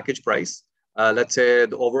overall package price. Let's say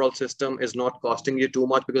the overall system is not costing you too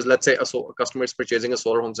much, because let's say a customer is purchasing a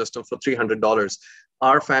solar home system for $300.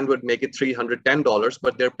 Our fan would make it $310,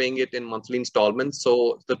 but they're paying it in monthly installments.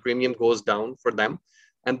 So the premium goes down for them.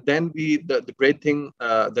 And then the great thing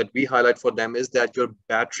that we highlight for them is that your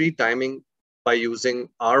battery timing by using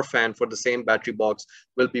our fan for the same battery box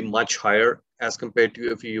will be much higher. as compared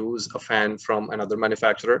to if you use a fan from another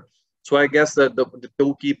manufacturer. So I guess that the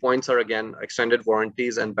two key points are, again, extended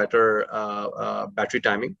warranties and better battery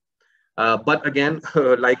timing. But again,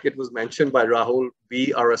 like it was mentioned by Rahul,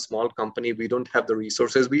 we are a small company. We don't have the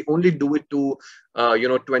resources. We only do it to,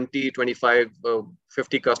 20, 25,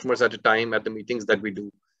 50 customers at a time at the meetings that we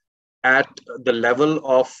do. At the level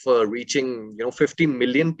of reaching, 50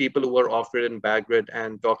 million people who are off-grid and back-grid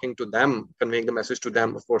and talking to them, conveying the message to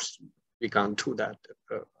them, of course, we can't do that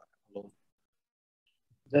alone.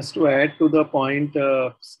 Just to add to the point,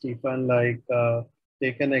 Stephen,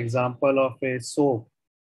 take an example of a soap,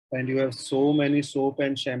 and you have so many soap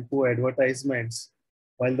and shampoo advertisements,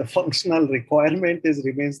 while the functional requirement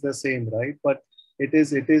remains the same, right? But it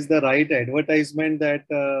is the right advertisement that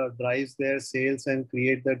drives their sales and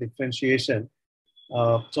create the differentiation.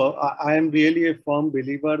 So I am really a firm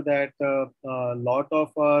believer that a lot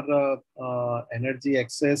of our energy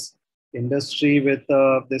access industry with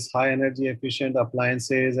this high energy efficient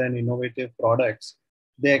appliances and innovative products,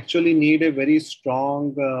 they actually need a very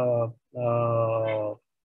strong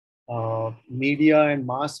media and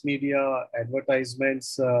mass media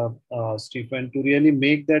advertisements, Stephen, to really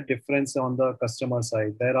make that difference on the customer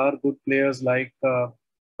side. There are good players like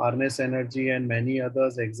Harness Energy and many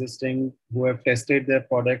others existing who have tested their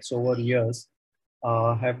products over years,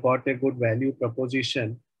 have got a good value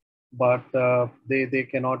proposition, but they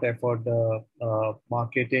cannot afford the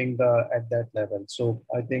marketing at that level. So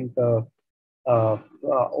I think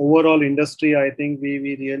overall industry, I think we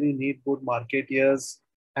really need good marketeers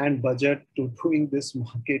and budget to doing this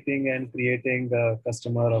marketing and creating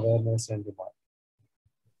customer awareness and demand.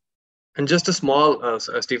 And just a small,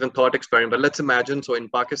 Stephen, thought experiment. But let's imagine, so in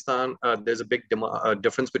Pakistan, there's a big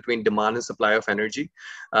difference between demand and supply of energy.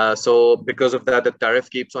 So because of that, the tariff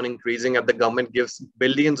keeps on increasing and the government gives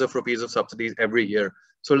billions of rupees of subsidies every year.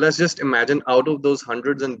 So let's just imagine out of those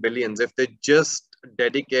hundreds and billions, if they just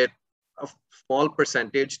dedicate a small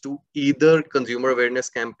percentage to either consumer awareness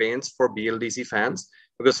campaigns for BLDC fans,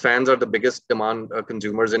 because fans are the biggest demand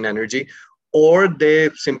consumers in energy, or they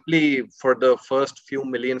simply, for the first few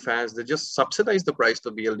million fans, they just subsidize the price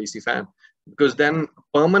of BLDC fan, because then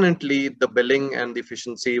permanently the billing and the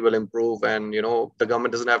efficiency will improve, and the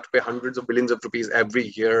government doesn't have to pay hundreds of billions of rupees every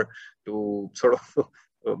year to sort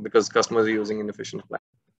of because customers are using inefficient plans.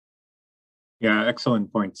 Yeah,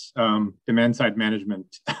 excellent points. Demand side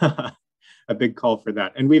management, a big call for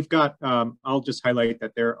that. And we've got, I'll just highlight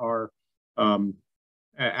that there are,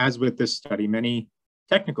 as with this study, many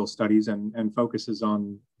technical studies and focuses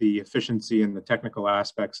on the efficiency and the technical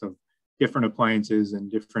aspects of different appliances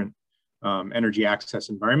and different energy access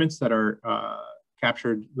environments that are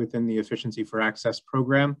captured within the Efficiency for Access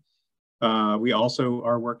program. We also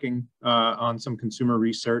are working on some consumer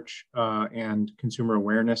research and consumer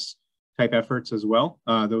awareness type efforts as well.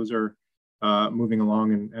 Those are moving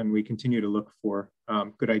along, and we continue to look for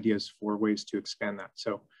good ideas for ways to expand that.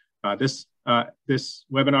 So this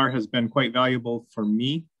webinar has been quite valuable for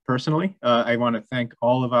me personally. I want to thank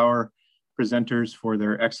all of our presenters for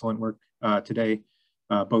their excellent work today,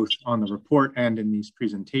 both on the report and in these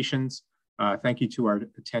presentations. Thank you to our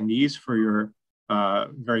attendees for your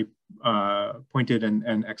very pointed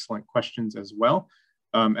and excellent questions as well.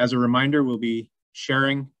 As a reminder, we'll be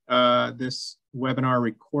sharing this webinar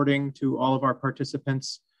recording to all of our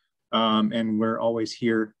participants. And we're always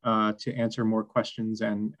here to answer more questions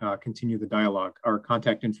and continue the dialogue. Our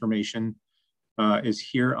contact information is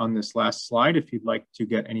here on this last slide if you'd like to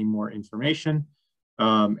get any more information.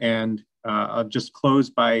 And I'll just close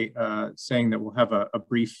by saying that we'll have a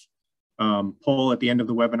brief poll at the end of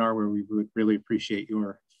the webinar where we would really appreciate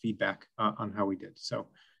your feedback on how we did. So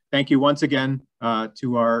thank you once again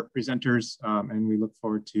to our presenters, and we look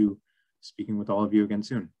forward to speaking with all of you again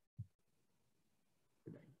soon.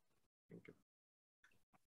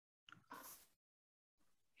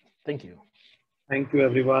 Thank you. Thank you,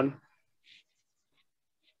 everyone.